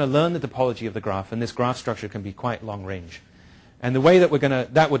so it's going to learn the topology of the graph, and this graph structure can be quite long range. And the way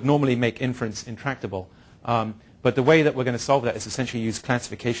that that would normally make inference intractable. But the way that we're going to solve that is essentially use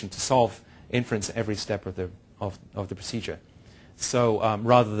classification to solve inference at every step of the procedure. So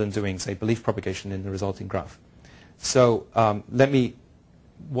rather than doing, say, belief propagation in the resulting graph. So let me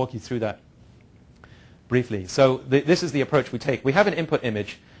walk you through that briefly. So this is the approach we take. We have an input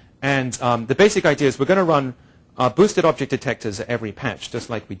image, and the basic idea is we're going to run boosted object detectors at every patch, just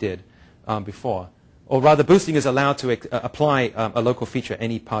like we did before. Or rather, boosting is allowed to apply a local feature at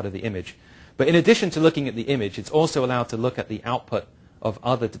any part of the image. But in addition to looking at the image, it's also allowed to look at the output of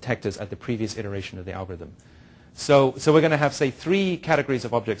other detectors at the previous iteration of the algorithm. So we're going to have, say, 3 categories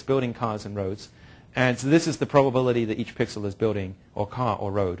of objects: building, cars, and roads. And so this is the probability that each pixel is building, or car,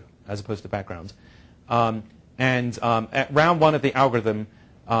 or road, as opposed to background. At round 1 of the algorithm,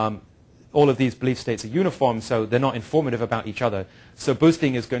 all of these belief states are uniform, so they're not informative about each other. So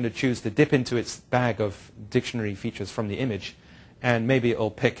boosting is going to choose to dip into its bag of dictionary features from the image, and maybe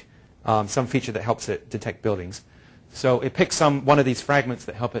it'll pick some feature that helps it detect buildings. So it picks one of these fragments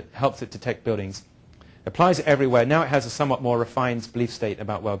that helps it detect buildings, applies it everywhere. Now it has a somewhat more refined belief state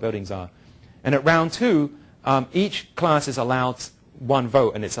about where buildings are. And at round 2, each class is allowed 1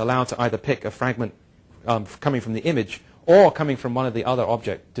 vote, and it's allowed to either pick a fragment coming from the image or coming from one of the other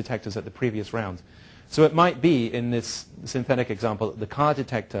object detectors at the previous round. So it might be, in this synthetic example, that the car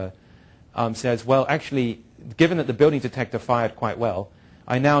detector says, well, actually, given that the building detector fired quite well,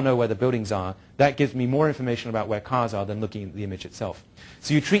 I now know where the buildings are. That gives me more information about where cars are than looking at the image itself.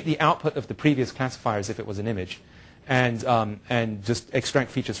 So you treat the output of the previous classifier as if it was an image, and just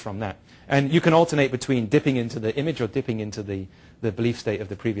extract features from that. And you can alternate between dipping into the image or dipping into the belief state of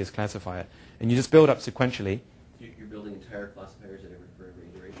the previous classifier. And you just build up sequentially. You're building entire classifiers for every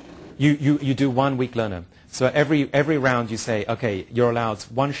iteration? You do 1 weak learner. So every round you say, okay, you're allowed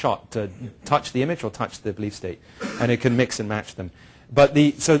 1 shot to touch the image or touch the belief state. And it can mix and match them. But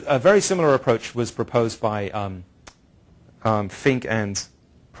so a very similar approach was proposed by Fink and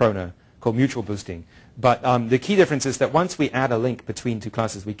Proner, called mutual boosting. But the key difference is that once we add a link between 2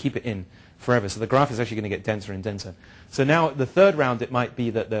 classes, we keep it in forever. So the graph is actually going to get denser and denser. So now the 3rd round, it might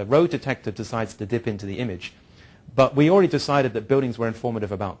be that the road detector decides to dip into the image. But we already decided that buildings were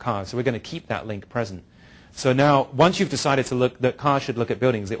informative about cars, so we're going to keep that link present. So now, once you've decided to look that cars should look at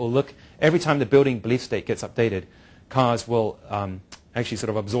buildings, it will look, every time the building belief state gets updated, cars will actually sort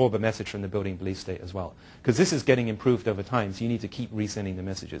of absorb a message from the building belief state as well. Because this is getting improved over time, so you need to keep resending the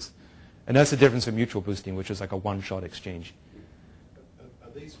messages. And that's the difference from mutual boosting, which is like a 1-shot exchange. Are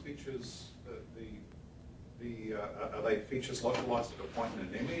these features, are they features localized at a point in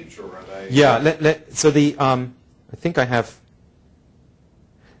an image, or are they... Yeah, so I think I have...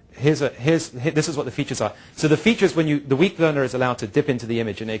 This is what the features are. So the features, the weak learner is allowed to dip into the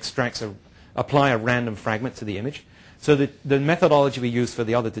image and it apply a random fragment to the image. So the methodology we use for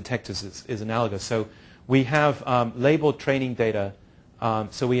the other detectors is analogous. So we have labeled training data.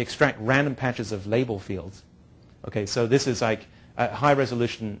 So we extract random patches of label fields. Okay, so this is like At high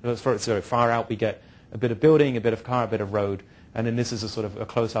resolution, far out, we get a bit of building, a bit of car, a bit of road, and then this is a sort of a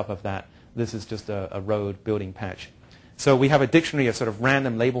close-up of that. This is just a road building patch. So we have a dictionary of sort of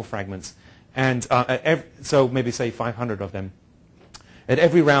random label fragments, and so maybe say 500 of them. At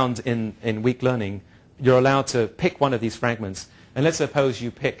every round in weak learning, you're allowed to pick one of these fragments, and let's suppose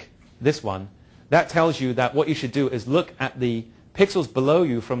you pick this one. That tells you that what you should do is look at the pixels below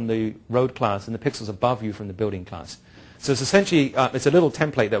you from the road class and the pixels above you from the building class. So it's essentially, it's a little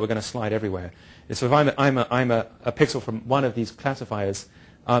template that we're going to slide everywhere. So if I'm a pixel from one of these classifiers,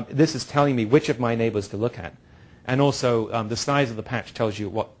 this is telling me which of my neighbors to look at. And also, the size of the patch tells you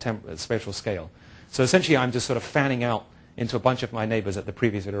what spatial scale. So essentially, I'm just sort of fanning out into a bunch of my neighbors at the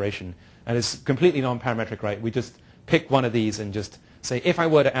previous iteration. And it's completely non-parametric, right? We just pick one of these and just say, if I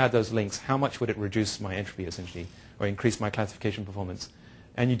were to add those links, how much would it reduce my entropy, essentially, or increase my classification performance?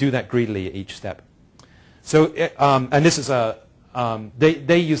 And you do that greedily at each step. So, and this is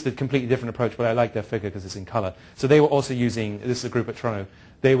they used a completely different approach, but I like their figure because it's in color. So they were also using, this is a group at Toronto,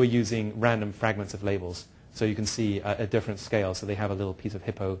 they were using random fragments of labels. So you can see a different scale. So they have a little piece of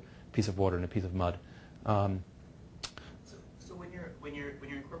hippo, a piece of water, and a piece of mud. So when you're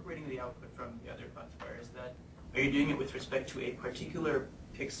incorporating the output from the other classifiers, are you doing it with respect to a particular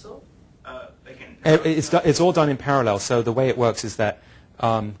pixel? It's all done in parallel. So the way it works is that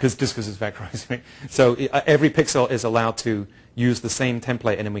because it's vectorized, right? So every pixel is allowed to use the same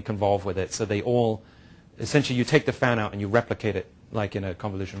template, and then we convolve with it. So they all, essentially, you take the fan out and you replicate it like in a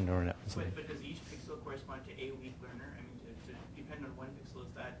convolutional neural net. But does each pixel correspond to a weak learner? I mean, to depend on one pixel,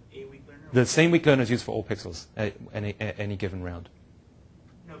 is that a weak learner? The same weak learner is used for all pixels at any given round.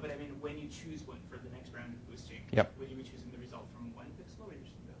 No, but I mean, when you choose one for the next round of boosting, yep. Would you be choosing the result from one pixel, or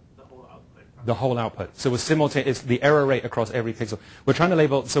just the whole output? The whole output. So it's simultaneous. It's the error rate across every pixel. We're trying to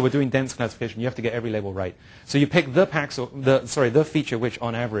label. So we're doing dense classification. You have to get every label right. So you pick the pixel, the feature which,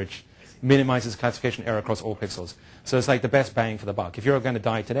 on average, minimizes classification error across all pixels. So it's like the best bang for the buck. If you're going to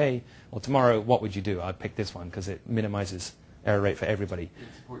die today or tomorrow, what would you do? I'd pick this one because it minimizes error rate for everybody.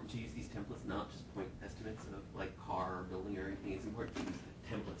 It's important to use these templates, not just point estimates of like car or building or anything. It's important to use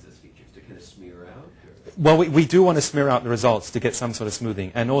the templates as features to kind of smear out. Well, we do want to smear out the results to get some sort of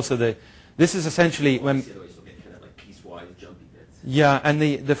smoothing, and also this is essentially when. Otherwise you'll get kind of like piecewise jumpy bits. Yeah, and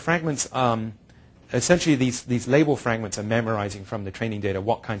the fragments. Essentially, these label fragments are memorizing from the training data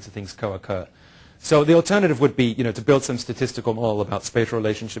what kinds of things co-occur. So the alternative would be, to build some statistical model about spatial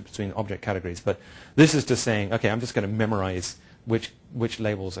relationships between object categories. But this is just saying, okay, I'm just going to memorize which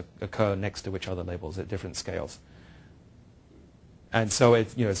labels occur next to which other labels at different scales. And so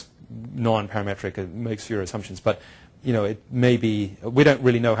it's non-parametric. It makes fewer assumptions, but it may be. We don't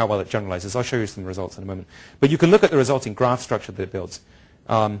really know how well it generalizes. I'll show you some results in a moment. But you can look at the resulting graph structure that it builds.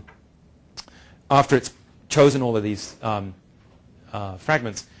 After it's chosen all of these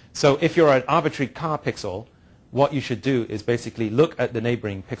fragments. So if you're an arbitrary car pixel, what you should do is basically look at the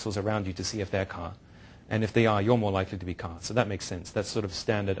neighboring pixels around you to see if they're car. And if they are, you're more likely to be car. So that makes sense. That's sort of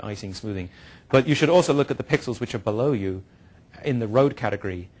standard icing smoothing. But you should also look at the pixels which are below you in the road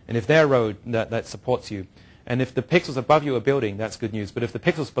category. And if they're road, that supports you. And if the pixels above you are building, that's good news. But if the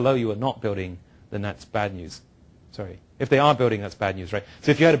pixels below you are not building, then that's bad news. Sorry. If they are building, that's bad news, right?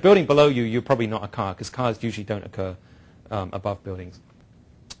 So if you had a building below you, you're probably not a car, because cars usually don't occur above buildings.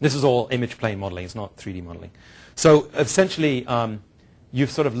 This is all image plane modeling. It's not 3D modeling. So essentially,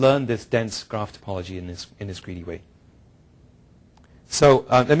 you've sort of learned this dense graph topology in this greedy way. So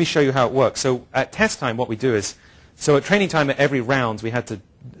let me show you how it works. So at test time, what we do is, so at training time, at every round, we had to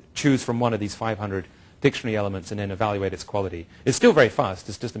choose from one of these 500 dictionary elements and then evaluate its quality. It's still very fast.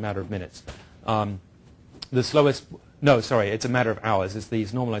 It's just a matter of minutes. The slowest, no, sorry, it's a matter of hours. It's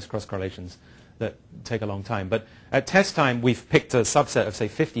these normalized cross correlations that take a long time. But at test time, we've picked a subset of, say,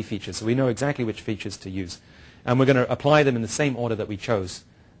 50 features. So we know exactly which features to use. And we're going to apply them in the same order that we chose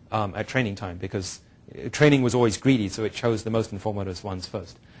at training time, because training was always greedy, so it chose the most informative ones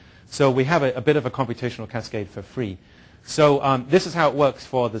first. So we have a bit of a computational cascade for free. So this is how it works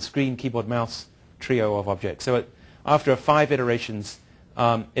for the screen, keyboard, mouse trio of objects. So after 5 iterations,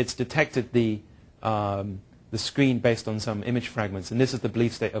 it's detected the screen based on some image fragments. And this is the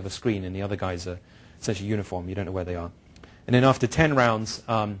belief state of a screen, and the other guys are essentially uniform. You don't know where they are. And then after 10 rounds,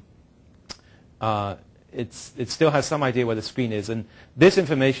 it still has some idea where the screen is. And this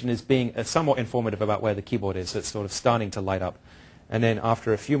information is being somewhat informative about where the keyboard is. So it's sort of starting to light up. And then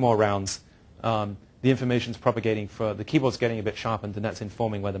after a few more rounds, the information's propagating for the keyboard's getting a bit sharpened, and that's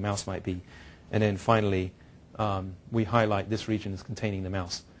informing where the mouse might be. And then finally, we highlight this region as containing the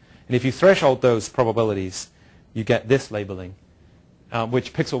mouse. And if you threshold those probabilities, you get this labeling,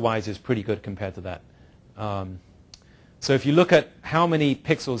 which pixel-wise is pretty good compared to that. So if you look at how many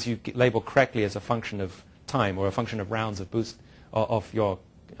pixels you label correctly as a function of time or a function of rounds of boost of your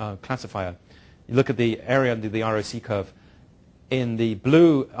classifier, you look at the area under the ROC curve. In the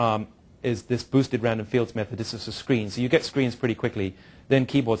blue is this boosted random fields method. This is a screen. So you get screens pretty quickly. Then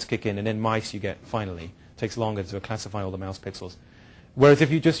keyboards kick in, and then mice you get finally. It takes longer to classify all the mouse pixels. Whereas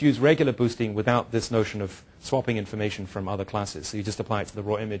if you just use regular boosting without this notion of swapping information from other classes, so you just apply it to the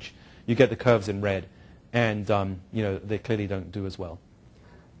raw image, you get the curves in red. And they clearly don't do as well.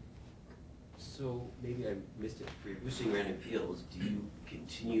 So maybe I missed it. For your boosting random fields, do you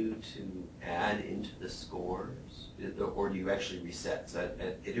continue to add into the scores? Or do you actually reset? So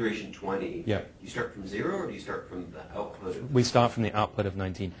at iteration 20, yeah. Do you start from 0 or do you start from the output of... We start from the output of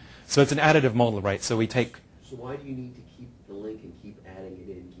 19. So it's an additive model, right? So we take... So why do you need to keep the link and keep adding it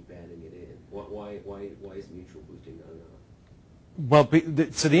in, keep adding it in? Why is mutual boosting not enough?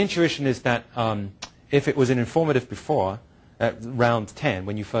 Well, so the intuition is that if it was an informative before, at round 10,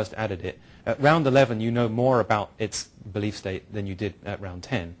 when you first added it, at round 11, you know more about its belief state than you did at round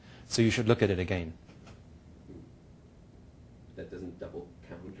 10. So you should look at it again. That doesn't double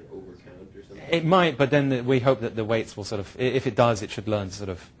count or over count or something? It might, but then we hope that the weights will sort of, if it does, it should learn to sort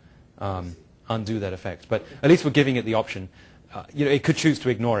of undo that effect. But at least we're giving it the option. It could choose to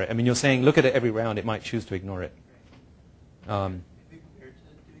ignore it. I mean, you're saying look at it every round, it might choose to ignore it.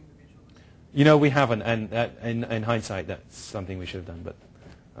 We haven't, and in hindsight, that's something we should have done. But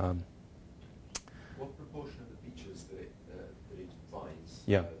what proportion of the features that it finds,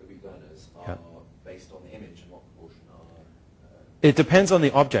 yeah. that we learners, are based on the image, and what proportion are... It depends on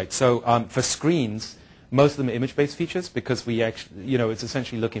the object. So for screens, most of them are image-based features because we actually, it's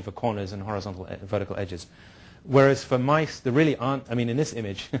essentially looking for corners and horizontal, vertical edges. Whereas for mice, there really aren't. I mean, in this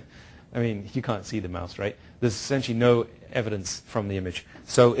image, you can't see the mouse, right? There's essentially no evidence from the image.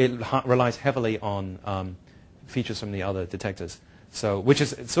 So it relies heavily on features from the other detectors, which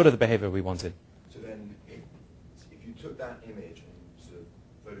is sort of the behavior we wanted. So then if you took that image and sort of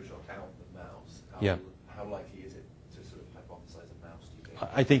photoshopped out the mouse, how likely is it to sort of hypothesize a mouse, do you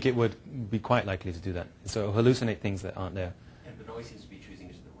think? I think it would be quite likely to do that. So hallucinate things that aren't there. And but always seems to be choosing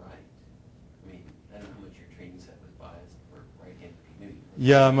to the right. I mean, I don't know how much your training set was biased for right-hand community.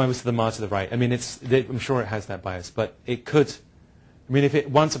 Yeah, most of them are to the right. I mean, I'm sure it has that bias, but it could. I mean, if it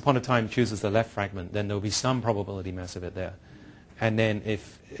once upon a time chooses the left fragment, then there will be some probability mass of it there. And then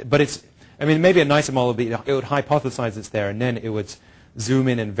maybe a nicer model would be it would hypothesize it's there, and then it would zoom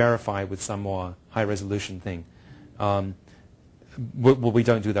in and verify with some more high-resolution thing. We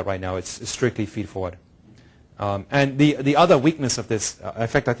don't do that right now. It's strictly feed-forward. And the other weakness of this, in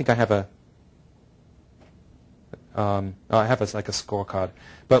fact, I think I have like a scorecard.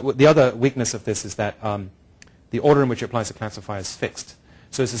 But the other weakness of this is that the order in which it applies the classifier is fixed.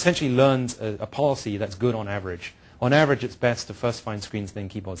 So it essentially learns a policy that's good on average. On average, it's best to first find screens, then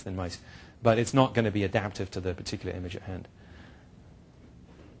keyboards, then mice. But it's not going to be adaptive to the particular image at hand.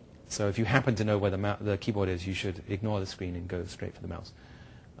 So if you happen to know where the keyboard is, you should ignore the screen and go straight for the mouse.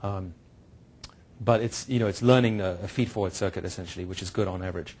 But it's learning a feed-forward circuit, essentially, which is good on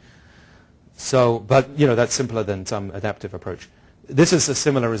average. So, but that's simpler than some adaptive approach. This is a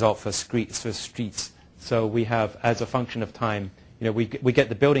similar result for streets. So we have, as a function of time, we get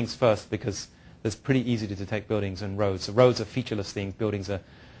the buildings first because it's pretty easy to detect buildings and roads. So roads are featureless things, buildings are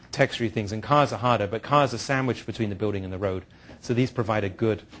textury things, and cars are harder, but cars are sandwiched between the building and the road. So these provide a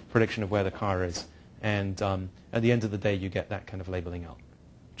good prediction of where the car is. And at the end of the day, you get that kind of labeling out,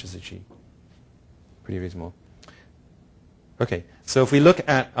 which is actually pretty reasonable. Okay, so if we look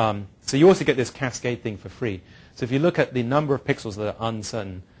at, so you also get this cascade thing for free. So if you look at the number of pixels that are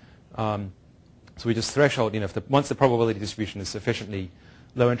uncertain, so we just threshold, once the probability distribution is sufficiently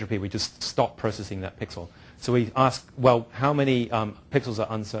low entropy, we just stop processing that pixel. So we ask, well, how many pixels are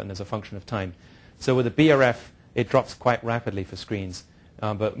uncertain as a function of time? So with the BRF, it drops quite rapidly for screens,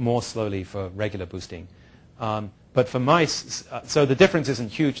 but more slowly for regular boosting. But for mice, so the difference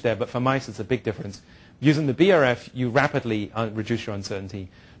isn't huge there, but for mice it's a big difference. Using the BRF, you rapidly reduce your uncertainty.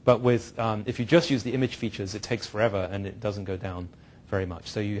 But with, if you just use the image features, it takes forever and it doesn't go down very much.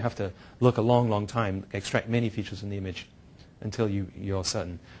 So you have to look a long, long time, extract many features from the image until you're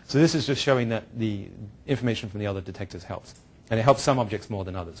certain. So this is just showing that the information from the other detectors helps. And it helps some objects more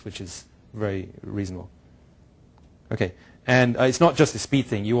than others, which is very reasonable. Okay, and it's not just a speed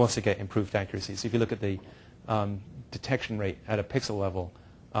thing. You also get improved accuracy. So if you look at the detection rate at a pixel level,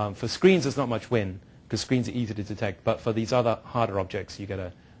 for screens there's not much win, because screens are easy to detect. But for these other harder objects, you get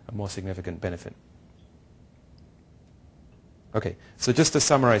a more significant benefit. Okay, so just to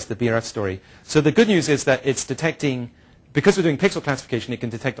summarize the BRF story. So the good news is that it's detecting, because we're doing pixel classification, it can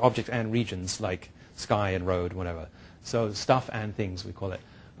detect objects and regions like sky and road, whatever. So stuff and things, we call it.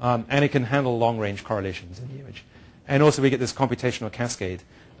 And it can handle long-range correlations in the image. And also we get this computational cascade,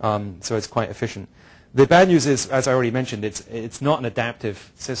 so it's quite efficient. The bad news is, as I already mentioned, it's not an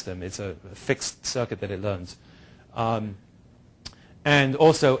adaptive system. It's a fixed circuit that it learns. And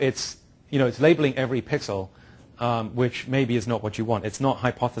also it's labeling every pixel, which maybe is not what you want. It's not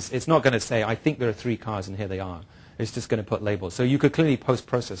hypothesis. It's not going to say, I think there are 3 cars and here they are. It's just going to put labels. So you could clearly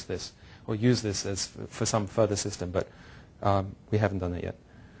post-process this or use this as for some further system, but we haven't done that yet.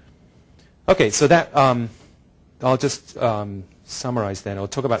 Okay, so that I'll just summarize then. I'll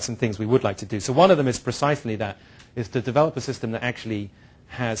talk about some things we would like to do. So one of them is precisely that, is to develop a system that actually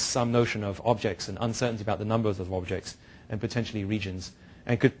has some notion of objects and uncertainty about the numbers of objects and potentially regions,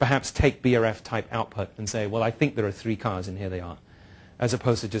 and could perhaps take BRF type output and say, well, I think there are 3 cars and here they are, as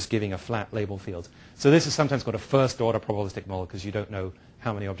opposed to just giving a flat label field. So this is sometimes called a first order probabilistic model because you don't know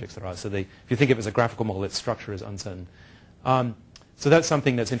how many objects there are. So if you think of it as a graphical model, its structure is uncertain. So that's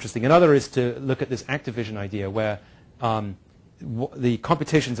something that's interesting. Another is to look at this active vision idea where the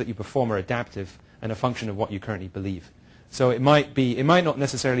computations that you perform are adaptive and a function of what you currently believe. So it might not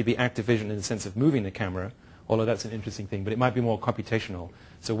necessarily be active vision in the sense of moving the camera, although that's an interesting thing, but it might be more computational.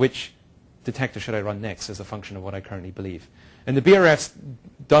 So which detector should I run next as a function of what I currently believe? And the BRF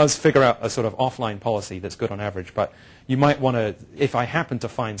does figure out a sort of offline policy that's good on average, but you might want to, if I happen to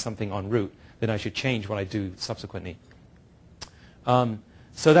find something en route, then I should change what I do subsequently.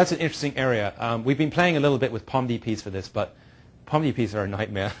 So that's an interesting area. We've been playing a little bit with POMDPs for this, but POMDPs are a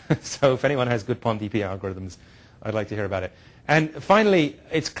nightmare. So if anyone has good POMDP algorithms, I'd like to hear about it. And finally,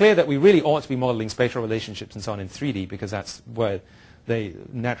 it's clear that we really ought to be modeling spatial relationships and so on in 3D because that's where they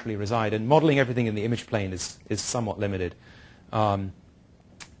naturally reside. And modeling everything in the image plane is somewhat limited. We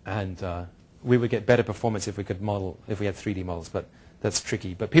would get better performance if we had 3D models, but that's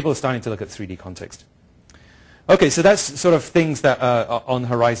tricky. But people are starting to look at 3D context. Okay, so that's sort of things that are on the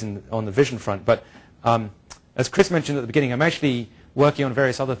horizon on the vision front. But as Chris mentioned at the beginning, I'm actually working on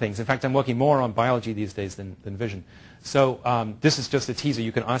various other things. In fact, I'm working more on biology these days than vision. So this is just a teaser.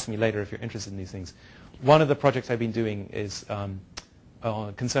 You can ask me later if you're interested in these things. One of the projects I've been doing is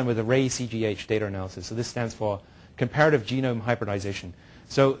concerned with array CGH data analysis. So this stands for comparative genome hybridization.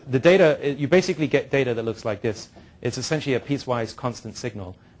 So the data, you basically get data that looks like this. It's essentially a piecewise constant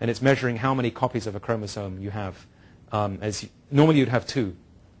signal, and it's measuring how many copies of a chromosome you have. Normally you'd have 2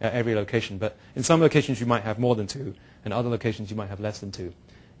 at every location, but in some locations you might have more than 2, and other locations you might have less than 2.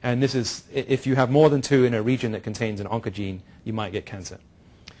 And this is, if you have more than 2 in a region that contains an oncogene, you might get cancer.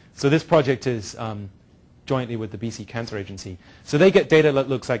 So this project is jointly with the BC Cancer Agency. So they get data that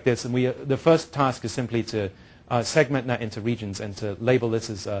looks like this, and the first task is simply to segment that into regions and to label this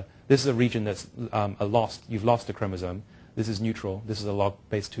as a region that's you've lost a chromosome. This is neutral. This is a log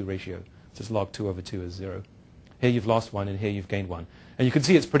base 2 ratio. So it's log 2 over 2 is 0. Here you've lost 1, and here you've gained 1. And you can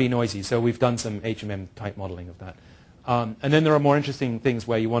see it's pretty noisy, so we've done some HMM type modeling of that. And then there are more interesting things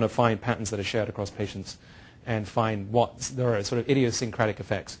where you want to find patterns that are shared across patients and find there are sort of idiosyncratic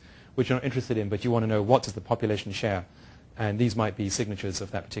effects which you're not interested in, but you want to know what does the population share. And these might be signatures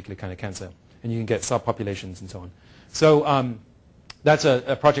of that particular kind of cancer. And you can get subpopulations and so on. So that's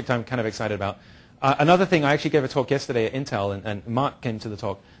a project I'm kind of excited about. Another thing, I actually gave a talk yesterday at Intel, and Mark came to the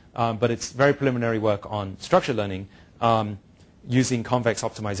talk, but it's very preliminary work on structured learning using convex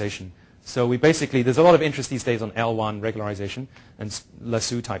optimization. So there's a lot of interest these days on L1 regularization and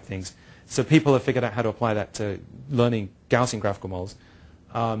lasso type things. So people have figured out how to apply that to learning Gaussian graphical models.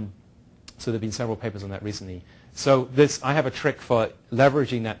 So there have been several papers on that recently. So I have a trick for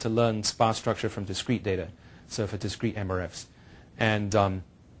leveraging that to learn sparse structure from discrete data, so for discrete MRFs. And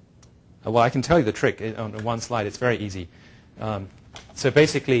well, I can tell you the trick on one slide. It's very easy. So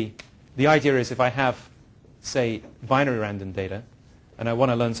basically, the idea is if I have, say, binary random data, and I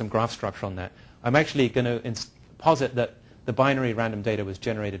want to learn some graph structure on that, I'm actually going to posit that the binary random data was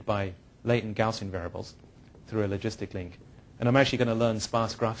generated by latent Gaussian variables through a logistic link. And I'm actually going to learn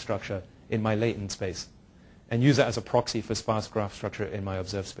sparse graph structure in my latent space and use that as a proxy for sparse graph structure in my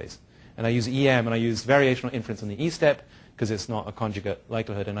observed space. And I use EM, and I use variational inference on the E step because it's not a conjugate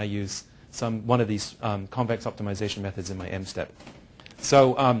likelihood, and I use one of these convex optimization methods in my M step.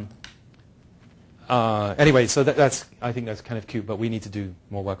 So anyway, so I think that's kind of cute, but we need to do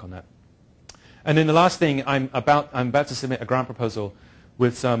more work on that. And then the last thing, I'm about to submit a grant proposal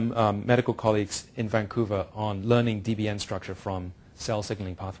with some medical colleagues in Vancouver on learning DBN structure from cell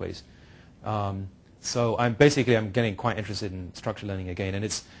signaling pathways. So I'm getting quite interested in structured learning again, and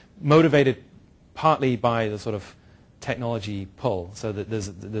it's motivated partly by the sort of technology pull. So that there's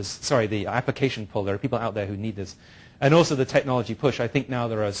the application pull. There are people out there who need this, and also the technology push. I think now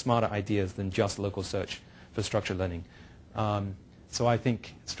there are smarter ideas than just local search. for structured learning. So I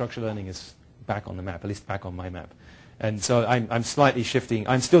think structured learning is back on the map, at least back on my map. And so I'm slightly shifting.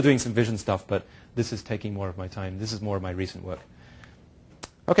 I'm still doing some vision stuff, but this is taking more of my time. This is more of my recent work.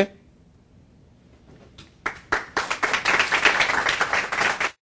 Okay.